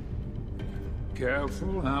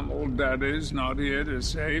 Careful, Hamill. Daddy's not here to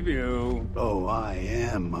save you. Oh, I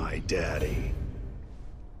am my daddy.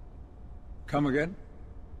 Come again?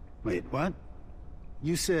 Wait, what?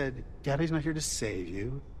 You said Daddy's not here to save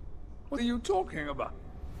you? What are you talking about?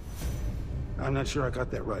 I'm not sure I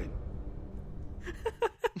got that right.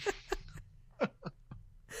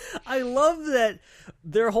 I love that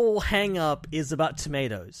their whole hang-up is about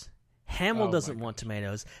tomatoes. Hamill doesn't want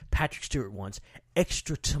tomatoes. Patrick Stewart wants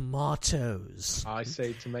extra tomatoes. I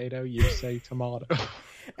say tomato, you say tomato.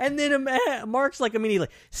 And then Mark's like immediately,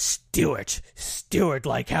 Stewart,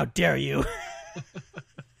 like, how dare you?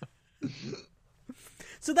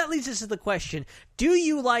 So that leads us to the question, do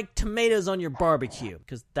you like tomatoes on your barbecue?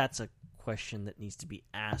 Because that's a question that needs to be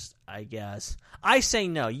asked, I guess. I say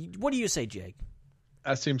no. What do you say, Jake?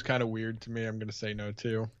 That seems kind of weird to me. I'm going to say no,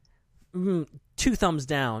 too. 2 thumbs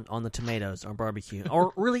down on the tomatoes on barbecue,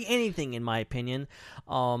 or really anything, in my opinion.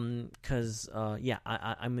 Because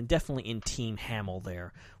I'm definitely in Team Hamill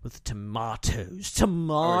there with tomatoes.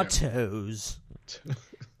 Tomatoes. Oh, yeah.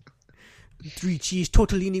 3-cheese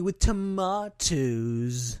tortellini with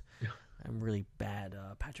tomatoes. I'm really bad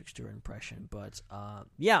Patrick Stewart impression, but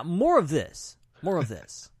more of this.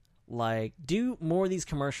 Like, do more of these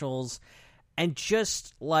commercials. And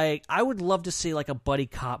just, like, I would love to see, like, a buddy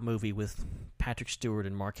cop movie with Patrick Stewart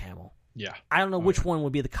and Mark Hamill. Yeah. I don't know which one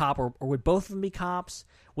would be the cop, or would both of them be cops?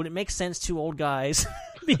 Would it make sense, 2 old guys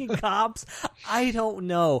being cops? I don't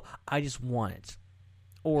know. I just want it.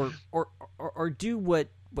 Or do what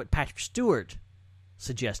Patrick Stewart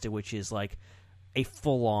suggested, which is, like, a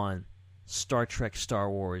full-on Star Trek,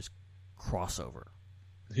 Star Wars crossover.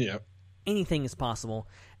 Yep. Anything is possible.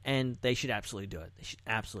 And they should absolutely do it.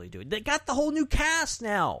 They got the whole new cast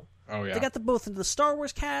now. Oh, yeah. They got both the Star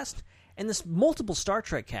Wars cast and this multiple Star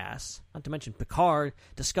Trek cast, not to mention Picard,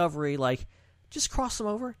 Discovery. Like, just cross them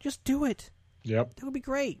over. Just do it. Yep. It would be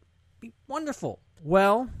great. Be wonderful.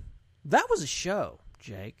 Well, that was a show,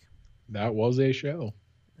 Jake. That was a show.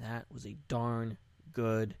 That was a darn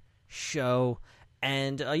good show.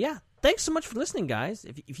 And, thanks so much for listening, guys.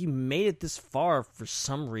 If you made it this far for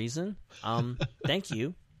some reason, thank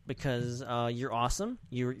you. Because you're awesome.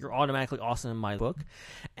 You're automatically awesome in my book.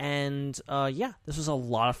 And, this was a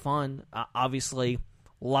lot of fun. Obviously,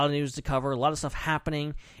 a lot of news to cover, a lot of stuff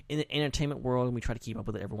happening in the entertainment world, and we try to keep up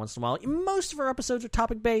with it every once in a while. Most of our episodes are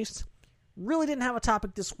topic-based. Really didn't have a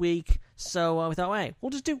topic this week, so we thought, hey,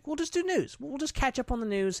 we'll just do news. We'll just catch up on the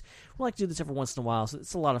news. We like to do this every once in a while, so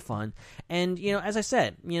it's a lot of fun. And, as I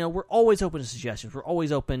said, we're always open to suggestions. We're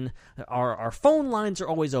always open. Our phone lines are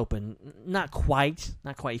always open. Not quite.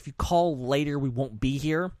 If you call later, we won't be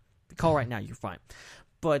here. If you call right now, you're fine.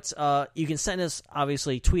 But you can send us,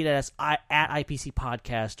 obviously, tweet at us at IPC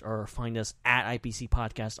Podcast, or find us at IPC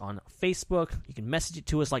Podcast on Facebook. You can message it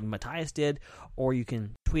to us like Matthias did, or you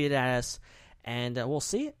can tweet it at us, and we'll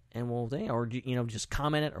see it, and or just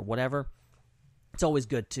comment it or whatever. It's always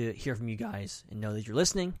good to hear from you guys and know that you're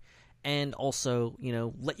listening, and also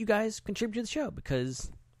let you guys contribute to the show,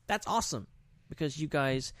 because that's awesome. because you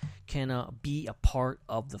guys can be a part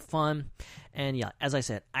of the fun. And yeah, as I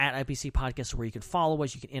said, at IPC Podcast, where you can follow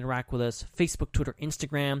us, you can interact with us, Facebook, Twitter,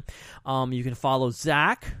 Instagram. You can follow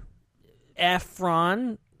Zach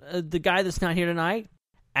Efron, the guy that's not here tonight,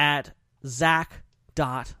 at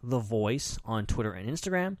Zach.thevoice on Twitter and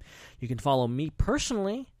Instagram. You can follow me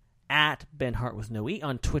personally at Ben Hart with no E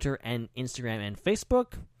on Twitter and Instagram and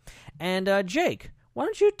Facebook. And Jake, why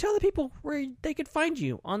don't you tell the people where they could find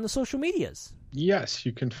you on the social medias? Yes,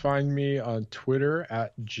 you can find me on Twitter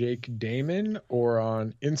at Jake Damon or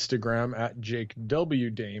on Instagram at Jake W.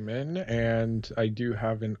 Damon. And I do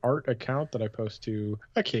have an art account that I post to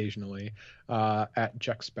occasionally at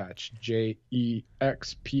Jexpatch,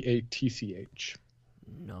 JEXPATCH.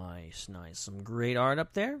 Nice. Some great art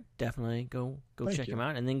up there. Definitely go check him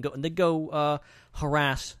out, and then go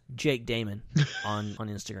harass Jake Damon on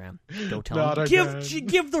Instagram. Go tell him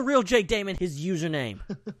give the real Jake Damon his username.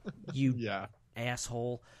 You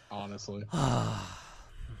asshole. Honestly,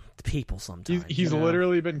 the people sometimes. He's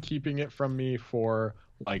literally been keeping it from me for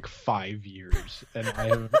like 5 years, and I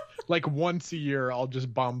have like once a year I'll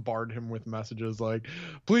just bombard him with messages like,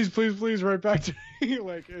 please write back to me.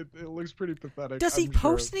 Like it looks pretty pathetic. Does he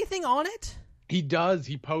post anything on it? He does.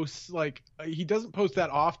 He posts like, he doesn't post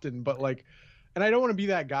that often, but like, and I don't want to be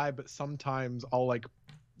that guy, but sometimes I'll like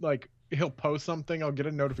he'll post something, I'll get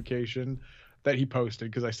a notification that he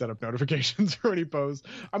posted because I set up notifications for when he posts.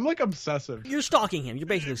 I'm like obsessive. You're stalking him. You're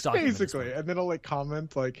basically stalking him. Basically. And then I'll like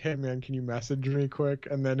comment like, hey man, can you message me quick?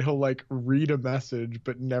 And then he'll like read a message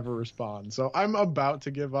but never respond. So I'm about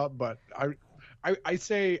to give up, but I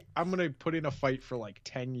say I'm going to put in a fight for like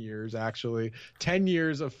 10 years, actually. 10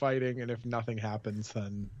 years of fighting, and if nothing happens,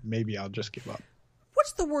 then maybe I'll just give up.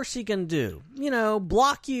 What's the worst he can do?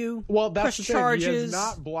 Block you, well, that's press the charges. Thing. He has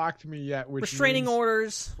not blocked me yet. Restraining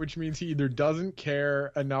orders. Which means he either doesn't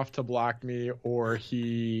care enough to block me, or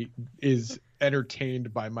he is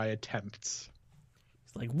entertained by my attempts.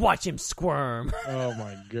 It's like, watch him squirm. Oh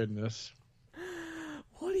my goodness.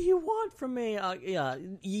 What do you want from me? Yeah,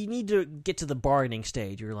 you need to get to the bargaining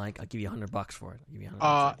stage. You're like, I'll give you $100 for it. I'll give you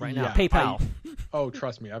 $100 right now. PayPal.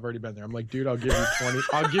 Trust me, I've already been there. I'm like, dude, I'll give you 20.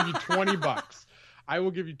 I'll give you $20. I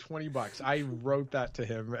will give you $20. I wrote that to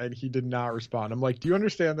him, and he did not respond. I'm like, do you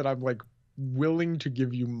understand that I'm like willing to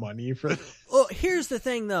give you money for this? Well, here's the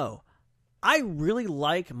thing, though. I really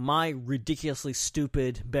like my ridiculously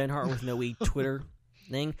stupid Ben Hart with no E Twitter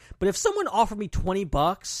thing. But if someone offered me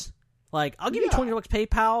 $20, like, I'll give you $20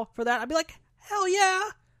 PayPal for that, I'd be like, hell yeah.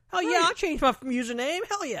 Hell yeah, I'll change my username.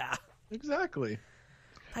 Hell yeah. Exactly.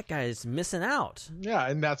 That guy is missing out. Yeah,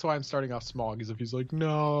 and that's why I'm starting off small, because if he's like,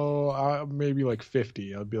 no, maybe like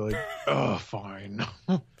 50, I'll be like, oh, fine.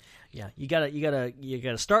 Yeah, you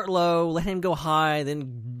gotta start low, let him go high,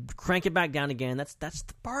 then crank it back down again. That's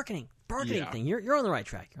the bargaining thing. You're on the right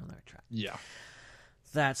track. Yeah.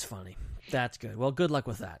 That's funny. That's good. Well, good luck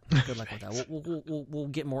with that. We'll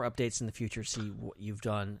get more updates in the future. See what you've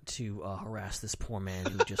done to harass this poor man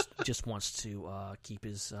who just wants to keep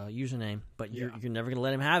his username. But you're never gonna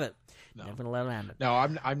let him have it. No. Never gonna let him have it. No,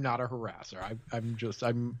 I'm not a harasser.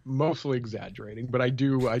 I'm mostly exaggerating, but I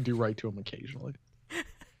do write to him occasionally.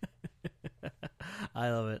 I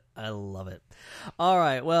love it. All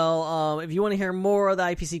right. Well, if you want to hear more of the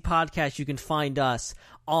IPC podcast, you can find us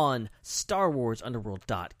on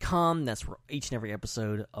StarWarsUnderworld.com. That's where each and every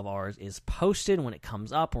episode of ours is posted when it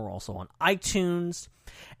comes up. We're also on iTunes.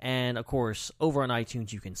 And, of course, over on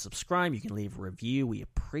iTunes, you can subscribe. You can leave a review. We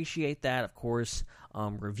appreciate that, of course.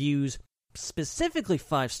 Reviews, specifically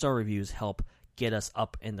 5-star reviews, help get us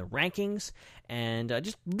up in the rankings and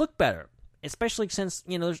just look better. Especially since,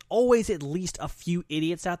 there's always at least a few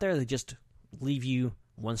idiots out there that just leave you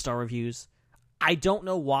 1-star reviews. I don't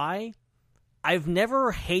know why. I've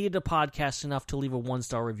never hated a podcast enough to leave a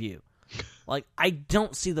 1-star review. Like, I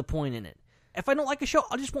don't see the point in it. If I don't like a show,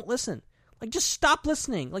 I just won't listen. Like, just stop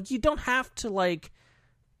listening. Like, you don't have to, like,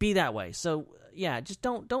 be that way. So, yeah, just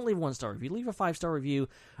don't leave a 1-star review. Leave a 5-star review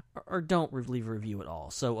or don't leave a review at all.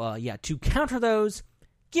 So, to counter those,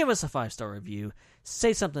 give us a 5-star review.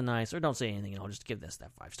 Say something nice, or don't say anything at all. Just give this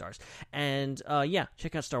that 5 stars. And,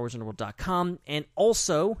 check out StarWarsUnderworld.com. And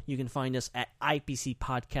also, you can find us at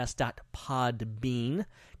IPCpodcast.podbean,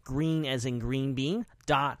 green as in green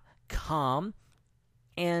bean.com.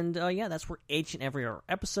 And, that's where each and every our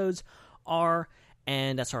episodes are.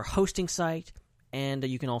 And that's our hosting site. And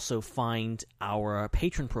you can also find our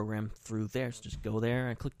patron program through there. So just go there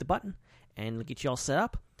and click the button, and it'll get you all set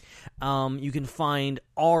up. You can find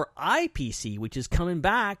our IPC, which is coming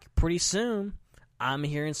back pretty soon. I'm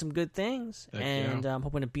hearing some good things, and yeah. I'm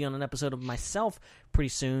hoping to be on an episode of myself pretty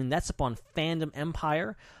soon. That's up on Fandom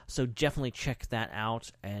Empire, so definitely check that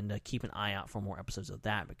out and keep an eye out for more episodes of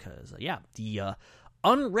that because, the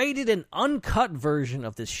unrated and uncut version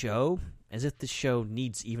of this show, as if this show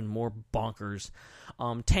needs even more bonkers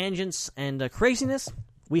tangents and craziness,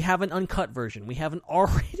 we have an uncut version. We have an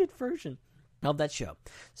R-rated version of that show.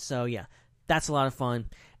 So, yeah, that's a lot of fun.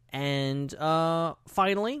 And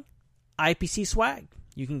finally, IPC swag.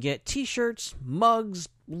 You can get t-shirts, mugs,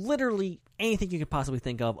 literally anything you could possibly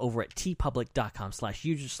think of over at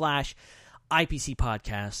tpublic.com/user/IPC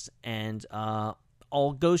podcast. And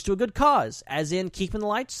all goes to a good cause, as in keeping the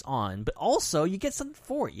lights on. But also, you get something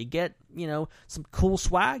for it. You get, some cool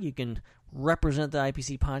swag. You can represent the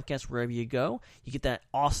IPC podcast wherever you go. You get that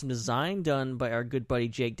awesome design done by our good buddy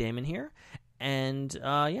Jake Damon here. And,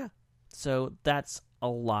 so that's a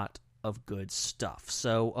lot of good stuff.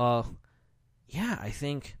 So, I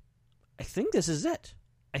think this is it.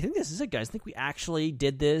 Guys. I think we actually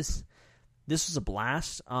did this. This was a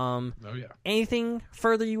blast. Oh, yeah. Anything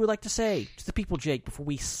further you would like to say to the people, Jake, before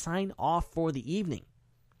we sign off for the evening?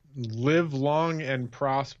 Live long and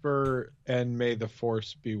prosper, and may the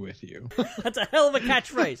force be with you. That's a hell of a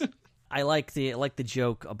catchphrase. I like the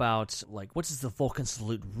joke about, what does the Vulcan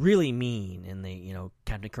salute really mean? And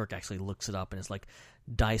Captain Kirk actually looks it up, and it's like,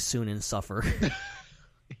 die soon and suffer.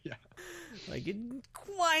 Yeah.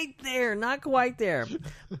 Not quite there.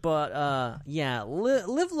 But,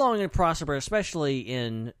 live long and prosper, especially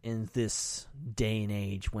in this day and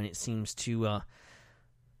age when it seems to,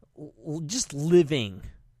 just living,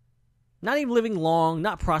 not even living long,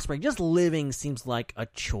 not prospering, just living seems like a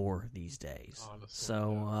chore these days. Honestly,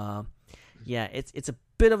 so, it's a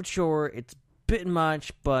bit of a chore. It's a bit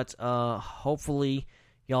much, but, hopefully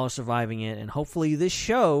y'all are surviving it, and hopefully this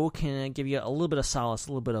show can give you a little bit of solace, a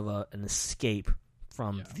little bit of an escape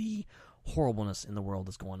from the horribleness in the world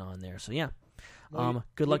that's going on there. So,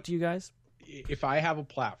 good luck to you guys. If I have a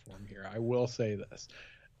platform here, I will say this.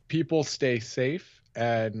 People stay safe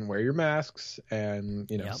and wear your masks and,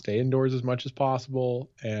 stay indoors as much as possible.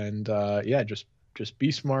 And, just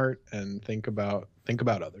be smart and think about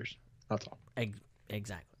others. That's all.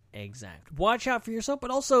 Exactly. Watch out for yourself,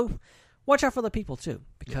 but also watch out for other people too,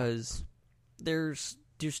 because there's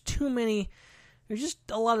too many. There's just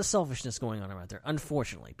a lot of selfishness going on around there.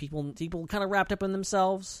 Unfortunately, people kind of wrapped up in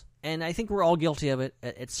themselves, and I think we're all guilty of it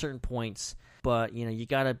at certain points. But you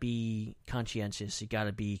gotta be conscientious. You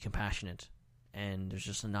gotta be compassionate, and there's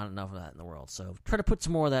just not enough of that in the world. So try to put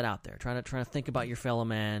some more of that out there. Try to think about your fellow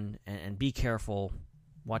man and be careful.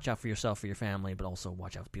 Watch out for yourself, for your family, but also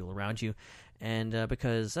watch out for people around you. And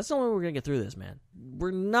because that's the only way we're going to get through this, man.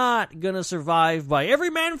 We're not going to survive by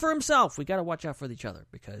every man for himself. We got to watch out for each other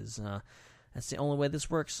because that's the only way this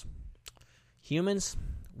works. Humans,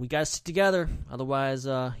 we got to stick together. Otherwise,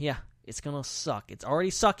 it's going to suck. It's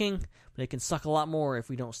already sucking, but it can suck a lot more if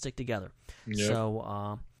we don't stick together. Yep.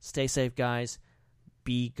 So stay safe, guys.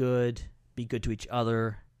 Be good. Be good to each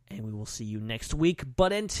other. And we will see you next week.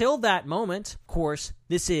 But until that moment, of course,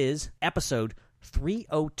 this is episode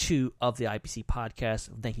 302 of the IPC podcast.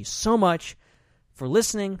 Thank you so much for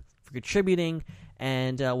listening, for contributing,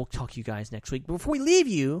 and we'll talk to you guys next week. But before we leave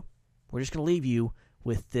you, we're just going to leave you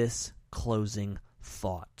with this closing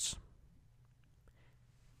thought.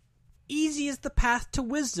 Easy is the path to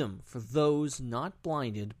wisdom for those not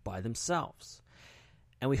blinded by themselves.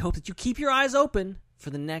 And we hope that you keep your eyes open for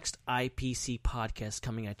the next IPC podcast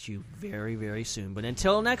coming at you very, very soon. But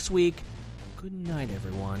until next week, good night,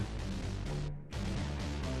 everyone.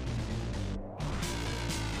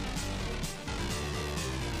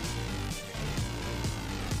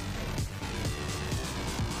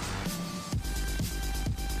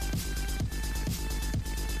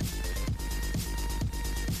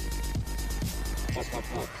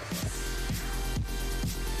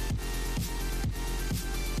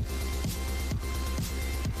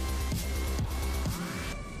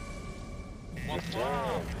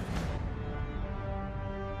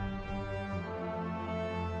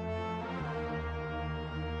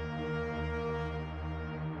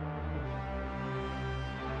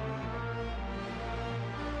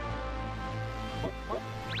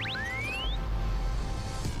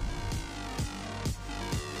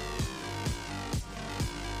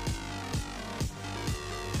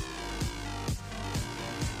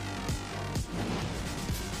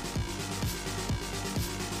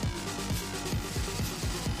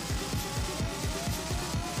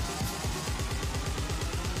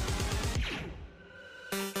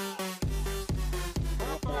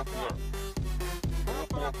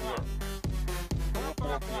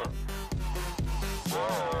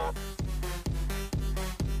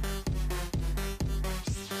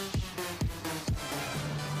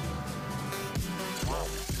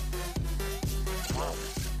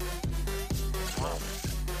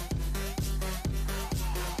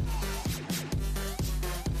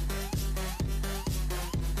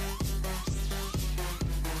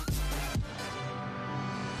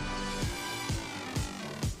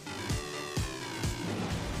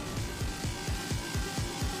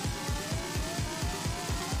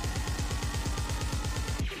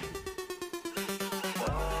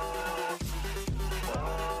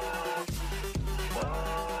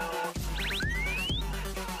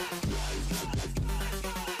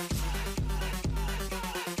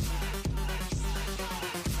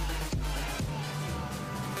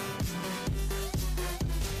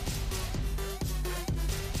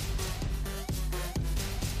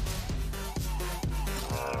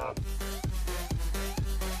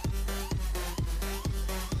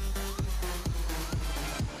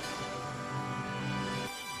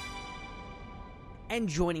 And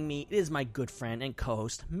joining me is my good friend and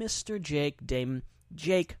co-host, Mr. Jake Damon.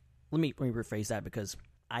 Jake, let me rephrase that because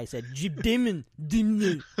I said Damon.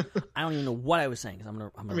 I don't even know what I was saying. I'm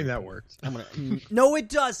gonna that works. No, it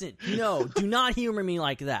doesn't. No, do not humor me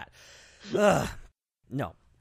like that. No.